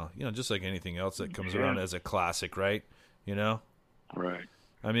one now. Just like anything else that comes around as a classic, right? Right.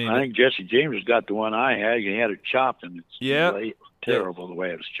 I mean, I think Jesse James has got the one I had. He had it chopped, and it's terrible the way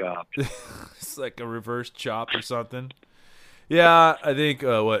it was chopped. It's like a reverse chop or something. Yeah, I think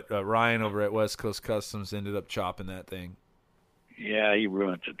Ryan over at West Coast Customs ended up chopping that thing. Yeah, he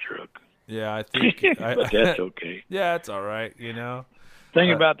ruined the truck. Yeah, I think. But that's okay. Yeah, it's all right. You know.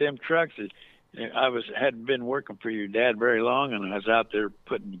 Thing about them trucks is, hadn't been working for your dad very long, and I was out there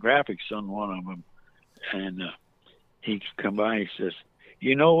putting graphics on one of them, and he come by and he says,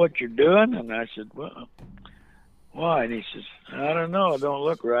 "You know what you're doing?" And I said, "Well, why?" And he says, "I don't know. It don't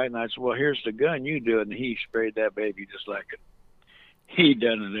look right." And I said, "Well, here's the gun. You do it." And he sprayed that baby just like it. He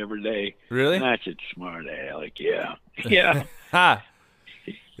done it every day. Really? And I said, "Smart aleck, yeah, yeah." Ha.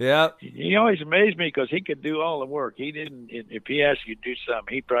 Yeah. He always amazed me because he could do all the work. He didn't. If he asked you to do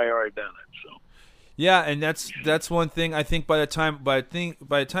something, he probably already done it. So. Yeah, and that's one thing. I think by the time it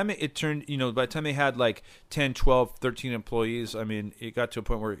turned, by the time they had like 10, 12, 13 employees, I mean, it got to a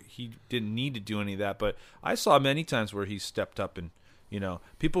point where he didn't need to do any of that. But I saw many times where he stepped up and,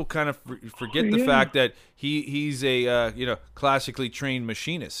 people kind of forget the fact that he's a classically trained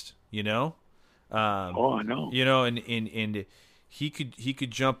machinist. I know. And he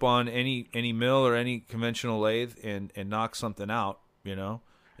could jump on any mill or any conventional lathe and knock something out.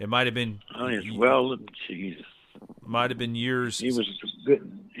 It might have been. Oh, yes. Well, Jesus. Might have been years. He was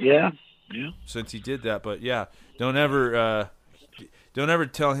good. Yeah. Since he did that, but yeah, don't ever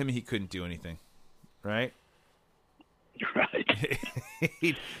tell him he couldn't do anything, right? Right.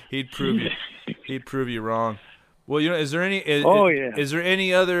 he'd prove you wrong. Well, is there any? Is there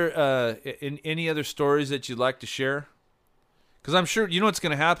any other stories that you'd like to share? Because I'm sure what's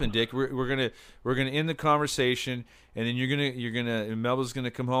going to happen, Dick. We're gonna end the conversation, and then and Melba's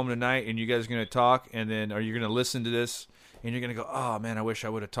gonna come home tonight, and you guys are gonna talk, and then are you gonna listen to this, and you're gonna go, oh man, I wish I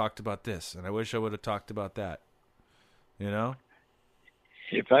would have talked about this, and I wish I would have talked about that.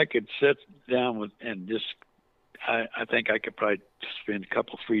 If I could sit down and just, I think I could probably spend a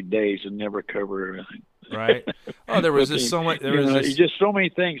couple 3 days and never cover everything. Right. Oh, there was just so much. Just so many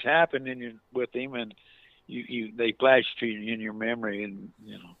things happened with him, and. They flash to you in your memory, and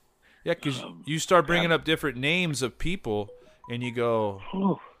Yeah, because you start bringing up different names of people, and you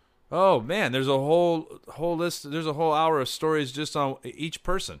go, "Oh man, there's a whole list. There's a whole hour of stories just on each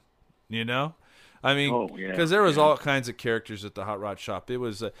person." I mean, because there was all kinds of characters at the hot rod shop. It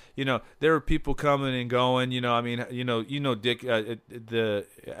was, there were people coming and going. I mean, Dick,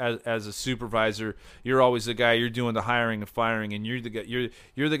 as a supervisor, you're always the guy. You're doing the hiring and firing, and you're the guy.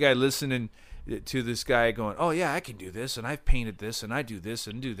 You're the guy listening to this guy going, oh yeah, I can do this, and I've painted this, and I do this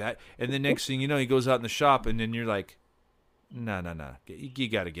and do that, and the next thing you know, he goes out in the shop, and then you're like, no, you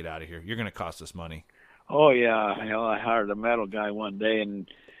got to get out of here. You're going to cost us money. Oh yeah, I hired a metal guy one day and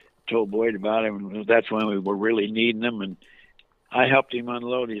told Boyd about him, and that's when we were really needing him, and I helped him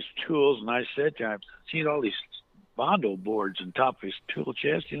unload his tools, and I said to him, I've seen all these Bondo boards on top of his tool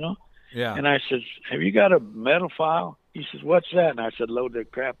chest, Yeah. And I said, have you got a metal file? He says, what's that? And I said, load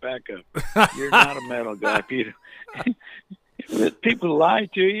that crap back up. You're not a metal guy, Peter. People lie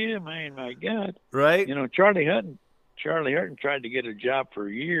to you. I mean, my God. Right. Charlie Hutton tried to get a job for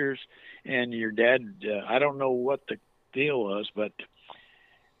years, and your dad, I don't know what the deal was, but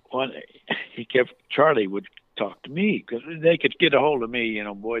Charlie would talk to me because they could get a hold of me.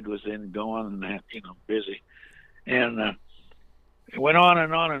 Boyd was in going and, busy. And, it went on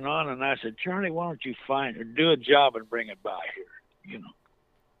and on and on, and I said, Charlie, why don't you do a job and bring it by here,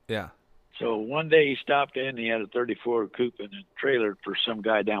 Yeah. So one day he stopped in, he had a 34 coupe and a trailer for some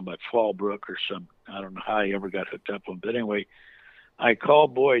guy down by Fallbrook or I don't know how he ever got hooked up with him. But anyway, I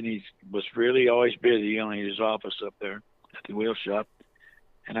called Boyd, and he was really always busy, in his office up there at the wheel shop.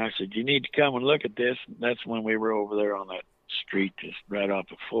 And I said, you need to come and look at this. And that's when we were over there on that street, just right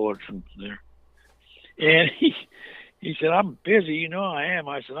off of Fullerton there. And he said, I'm busy, I am.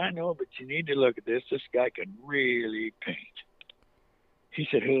 I said, I know, but you need to look at this. This guy can really paint. He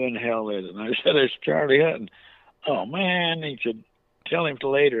said, who in the hell is it? And I said, it's Charlie Hutton. Oh, man. He said, tell him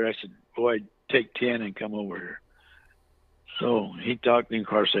till later. I said, boy, take 10 and come over here. So he talked to me. Of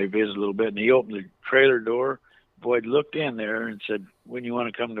course, they visited a little bit, and he opened the trailer door. Boyd looked in there and said, when you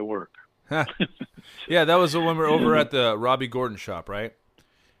want to come to work? Yeah, that was the one we're over at the Robbie Gordon shop, right?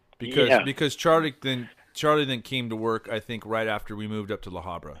 Because Charlie then came to work, I think, right after we moved up to La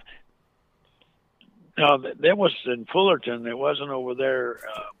Habra. No, that was in Fullerton. It wasn't over there.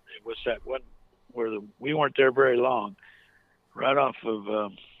 It was that one where we weren't there very long. Right off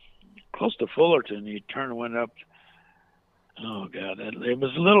of close to Fullerton, you turn and went up. Oh God, it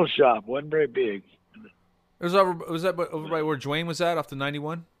was a little shop. Wasn't very big. Was that over by where Dwayne was at, off the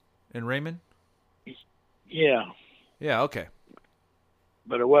 91 in Raymond? Yeah. Yeah. Okay.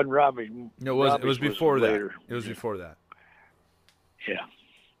 But it wasn't Robbie. No, it was before that. It was before that. Yeah.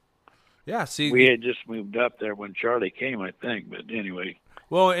 Yeah, see, We had just moved up there when Charlie came, I think. But anyway.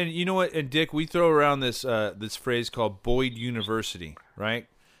 well, and you know what, and Dick, we throw around this this phrase called Boyd University, right?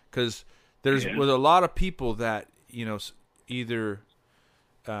 Because there's Yeah. with a lot of people that either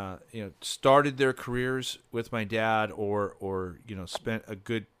started their careers with my dad, or spent a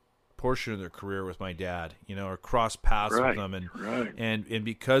good portion of their career with my dad, or crossed paths with Right. them, Right. and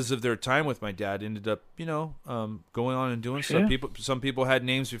because of their time with my dad, ended up going on and doing stuff. Yeah. Some people had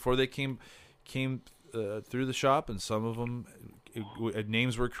names before they came through the shop, and some of them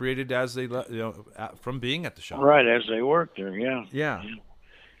names were created as they from being at the shop. Right, as they worked there, yeah. Yeah.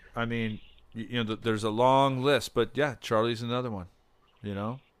 I mean, there's a long list, but yeah, Charlie's another one.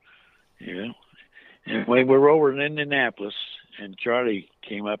 Yeah. And we were over in Indianapolis, and Charlie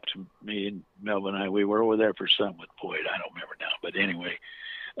came up to me and Melvin and I. We were over there for something with Boyd. I don't remember now, but anyway,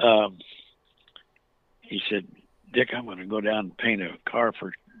 he said, "Dick, I'm going to go down and paint a car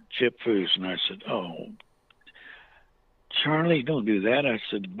for Chip Foose." And I said, "Oh, Charlie, don't do that." I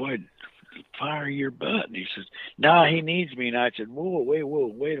said, "Boyd, fire your butt." And he says, "No, he needs me." And I said,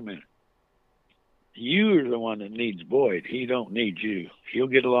 wait a minute. You're the one that needs Boyd. He don't need you. He'll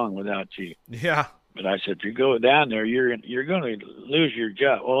get along without you. Yeah. But I said, if you go down there, you're going to lose your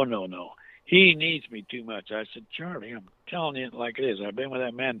job. Oh, no. He needs me too much. I said, Charlie, I'm telling you it like it is. I've been with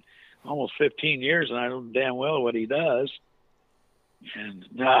that man almost 15 years, and I know damn well what he does. And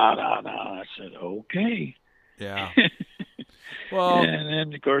no. I said, okay. Yeah. Well, and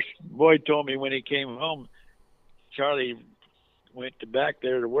then, of course, Boyd told me when he came home, Charlie went back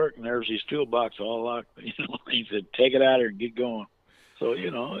there to work, and there was his toolbox all locked. He said, take it out here and get going. So,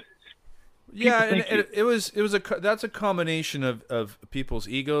 yeah, and that's a combination of people's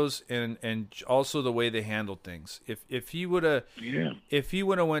egos and also the way they handled things. If he would have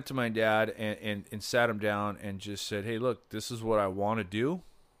went to my dad and sat him down and just said, hey, look, this is what I want to do.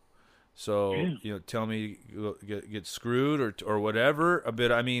 So, tell me, get screwed or whatever a bit.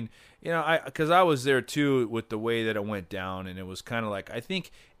 I mean, because I was there too with the way that it went down, and it was kind of like, I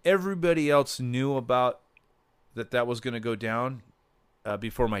think everybody else knew about that was going to go down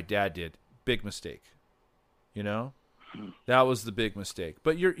before my dad did. Big mistake, that was the big mistake.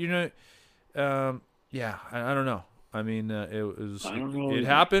 But I don't know. I mean, it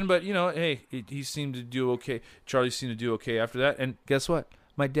happened, but hey, he seemed to do okay. Charlie seemed to do okay after that, and guess what?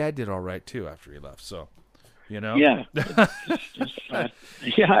 My dad did all right too after he left. So, Yeah.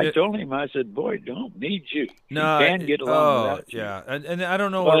 I told him. I said, "Boy, don't need you. No, he can get along without you." Yeah, and I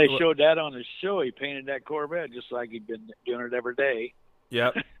don't know. Well, they showed that on his show. He painted that Corvette just like he'd been doing it every day.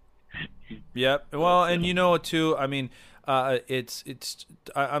 Yep. Yep. Well, and too. I mean, I'm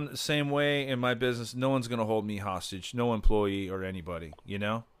the same way in my business. No one's going to hold me hostage. No employee or anybody.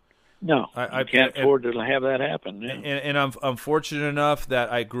 No, I can't afford to have that happen. Yeah. And I'm fortunate enough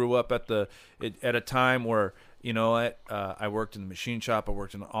that I grew up at a time where I worked in the machine shop. I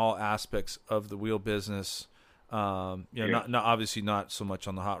worked in all aspects of the wheel business. Not obviously not so much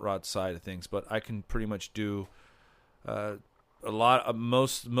on the hot rod side of things, but I can pretty much do a lot of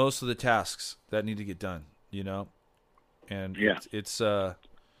most of the tasks that need to get done. And it's one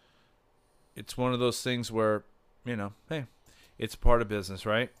of those things where hey, it's part of business,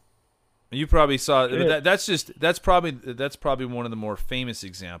 right? You probably saw that's probably one of the more famous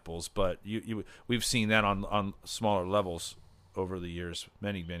examples, but we've seen that on smaller levels over the years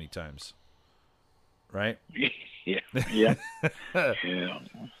many times, right? Yeah. Yeah.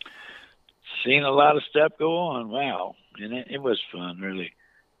 Seen a lot of stuff go on. Wow, and it was fun, really.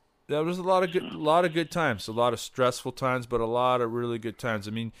 There was a lot of good times, a lot of stressful times, but a lot of really good times.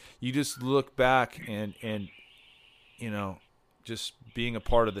 I mean, you just look back and just being a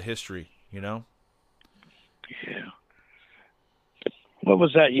part of the history. Yeah. What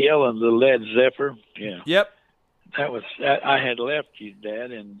was that yelling? The Led Zephyr? Yeah. Yep. That was. I had left you,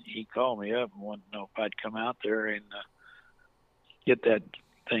 Dad, and he called me up and wanted to know if I'd come out there and get that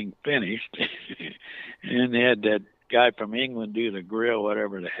thing finished. And they had that guy from England do the grill,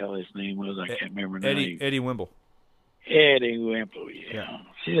 whatever the hell his name was. I can't remember now. Eddie Wimble. Eddie Wimble. Yeah.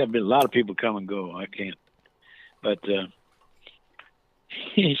 See, there've been a lot of people come and go. I can't. But.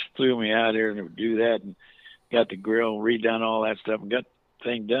 He flew me out here to do that and got the grill, redone all that stuff, and got the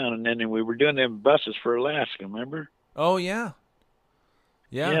thing done. And then we were doing them buses for Alaska, remember? Oh, yeah.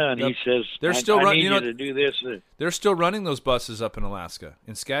 Yeah. Yeah, and he says, they're still I need you to do this. They're still running those buses up in Alaska,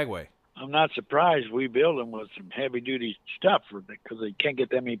 in Skagway. I'm not surprised we build them with some heavy-duty stuff because they can't get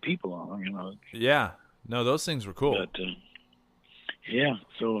that many people on them, Yeah. No, those things were cool. But,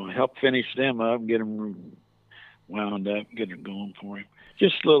 so help finish them up, get them wound up, get it going for him.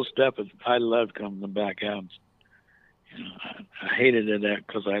 Just little stuff. I love coming back out I hated it that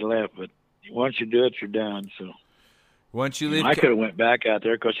because I left, but once you do it, you're done. So once you leave, I could have went back out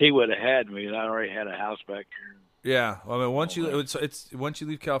there because he would have had me. I already had a house back here. Yeah, well, I mean, once once you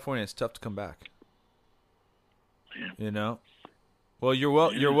leave California, it's tough to come back. Yeah. You know. Well,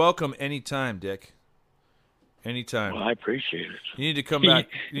 you're welcome anytime, Dick. Anytime. Well, I appreciate it. You need to come back.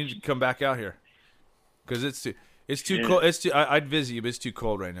 You need to come back out here because it's too cold. It's too. I'd visit you, but it's too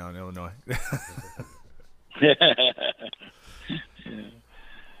cold right now in Illinois. Yeah.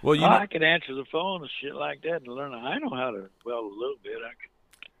 Well, I could answer the phone and shit like that and learn. I know how to weld a little bit. I could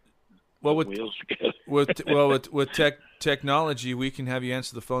put wheels together. with technology, we can have you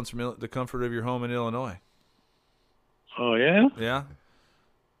answer the phones from the comfort of your home in Illinois. Oh yeah. Yeah.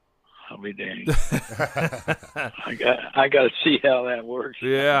 I'll be danged. I got to see how that works.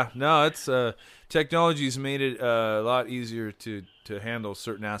 Yeah. No, it's technology's made it a lot easier to handle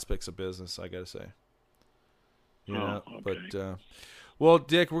certain aspects of business. I got to say. You know, okay. But. Well,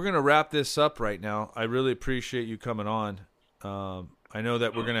 Dick, we're going to wrap this up right now. I really appreciate you coming on. I know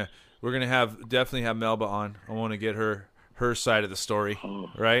that we're gonna definitely have Melba on. I want to get her side of the story,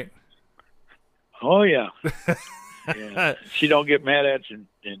 right? Oh yeah. Yeah. She don't get mad at you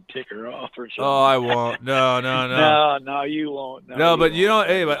and tick her off or something. Oh, I won't. No. No, you won't. No, but you know,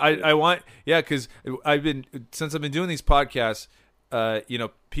 hey, but I want, because since I've been doing these podcasts.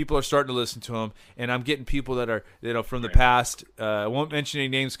 People are starting to listen to them, and I'm getting people that are, from the past. I won't mention any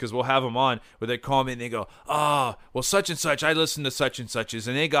names because we'll have them on, where they call me and they go, well, such and such, I listened to such and such's,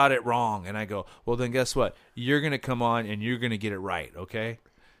 and they got it wrong. And I go, well, then guess what? You're going to come on and you're going to get it right, okay?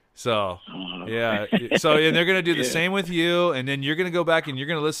 So, yeah. So, and they're going to do the same with you, and then you're going to go back and you're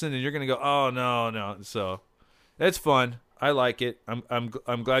going to listen, and you're going to go, oh, no. So, it's fun. I like it. I'm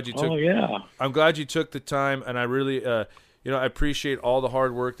glad you took. Oh yeah. I'm glad you took the time, and I really. I appreciate all the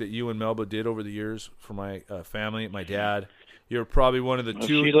hard work that you and Melba did over the years for my family, my dad. You're probably one of the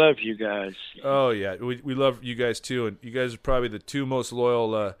two. She loves you guys. Oh, yeah. We love you guys, too. And you guys are probably the two most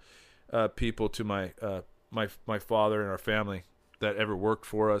loyal people to my my father and our family that ever worked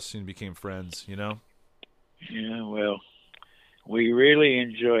for us and became friends, Yeah, well, we really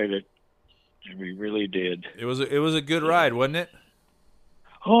enjoyed it. We really did. It was a good ride, wasn't it?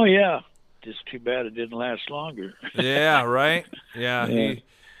 Oh, yeah. Just too bad it didn't last longer. Yeah, right? Yeah.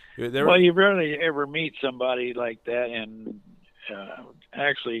 Well, you rarely ever meet somebody like that, and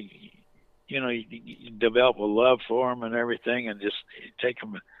actually, you develop a love for them and everything, and just take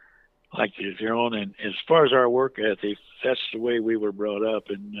them like your own. And as far as our work ethic, that's the way we were brought up,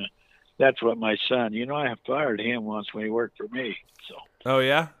 and that's what my son. I have fired him once when he worked for me. So. Oh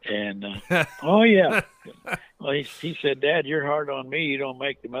yeah. And oh yeah. Well, he said, "Dad, you're hard on me. You don't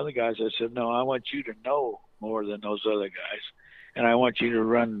make them other guys." I said, "No, I want you to know more than those other guys, and I want you to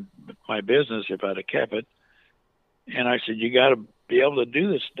run my business if I'd have kept it." And I said, "You got to be able to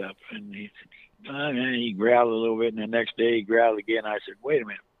do this stuff." And he said, and he growled a little bit, and the next day he growled again. I said, "Wait a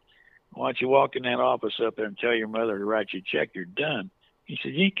minute. Why don't you walk in that office up there and tell your mother to write you a check? You're done." He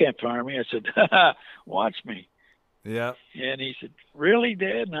said, "You can't fire me." I said, "Watch me." Yeah. And he said, "Really,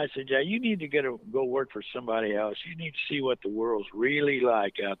 Dad?" And I said, "Yeah, you need to go work for somebody else. You need to see what the world's really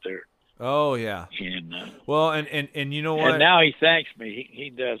like out there." Oh yeah. And well, and you know what? And now he thanks me.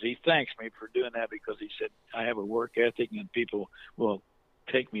 He does. He thanks me for doing that because he said I have a work ethic and people will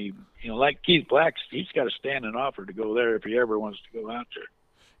take me. Like Keith Black, he's got a standing offer to go there if he ever wants to go out there.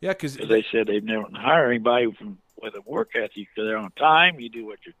 Yeah, because they said they've never hired anybody with a work ethic. Because they're on time. You do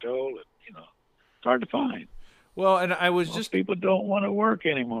what you're told. And, it's hard to find. Well, and I was people don't want to work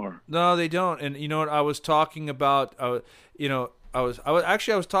anymore. No, they don't. And you know what? I was talking about. I was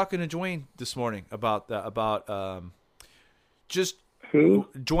talking to Dwayne this morning about that. About just who?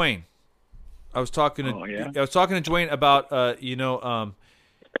 Dwayne. I was talking to. Oh, yeah? I was talking to Dwayne about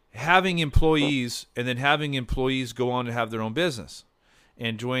having employees and then having employees go on to have their own business.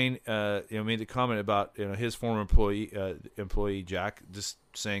 And Dwayne, made the comment about his former employee Jack, just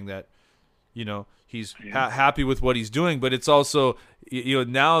saying that. He's happy with what he's doing, but it's also,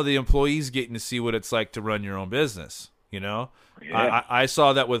 now the employee's getting to see what it's like to run your own business. Yeah. I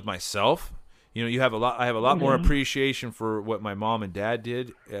saw that with myself. I have a lot more appreciation for what my mom and dad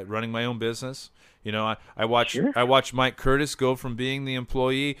did at running my own business. I watched Mike Curtis go from being the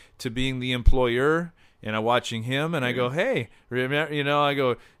employee to being the employer, and I'm watching him, and I go, hey, remember,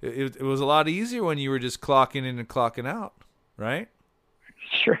 it was a lot easier when you were just clocking in and clocking out, right?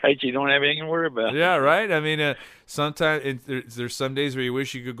 That's right. You don't have anything to worry about. Yeah, right. I mean, sometimes there's some days where you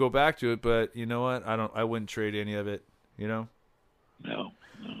wish you could go back to it, but you know what? I wouldn't trade any of it. No.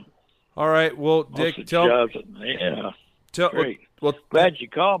 All right. Well, Dick, Great. Well, glad you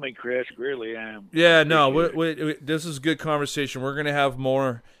called me, Chris. Really am. Yeah, no, this is a good conversation. We're gonna have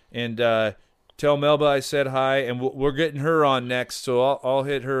more, and tell Melba I said hi, and we're getting her on next. So I'll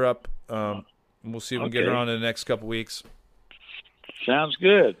hit her up. And we'll see if we can get her on in the next couple weeks. Sounds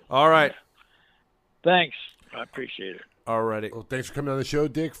good. All right. Thanks. I appreciate it. All righty. Well, thanks for coming on the show,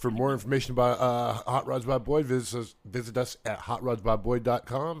 Dick. For more information about Hot Rods by Boyd, visit us at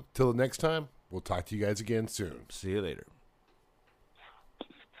hotrodsbyboyd.com. Till the next time, we'll talk to you guys again soon. See you later.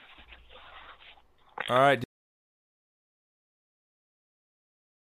 All right.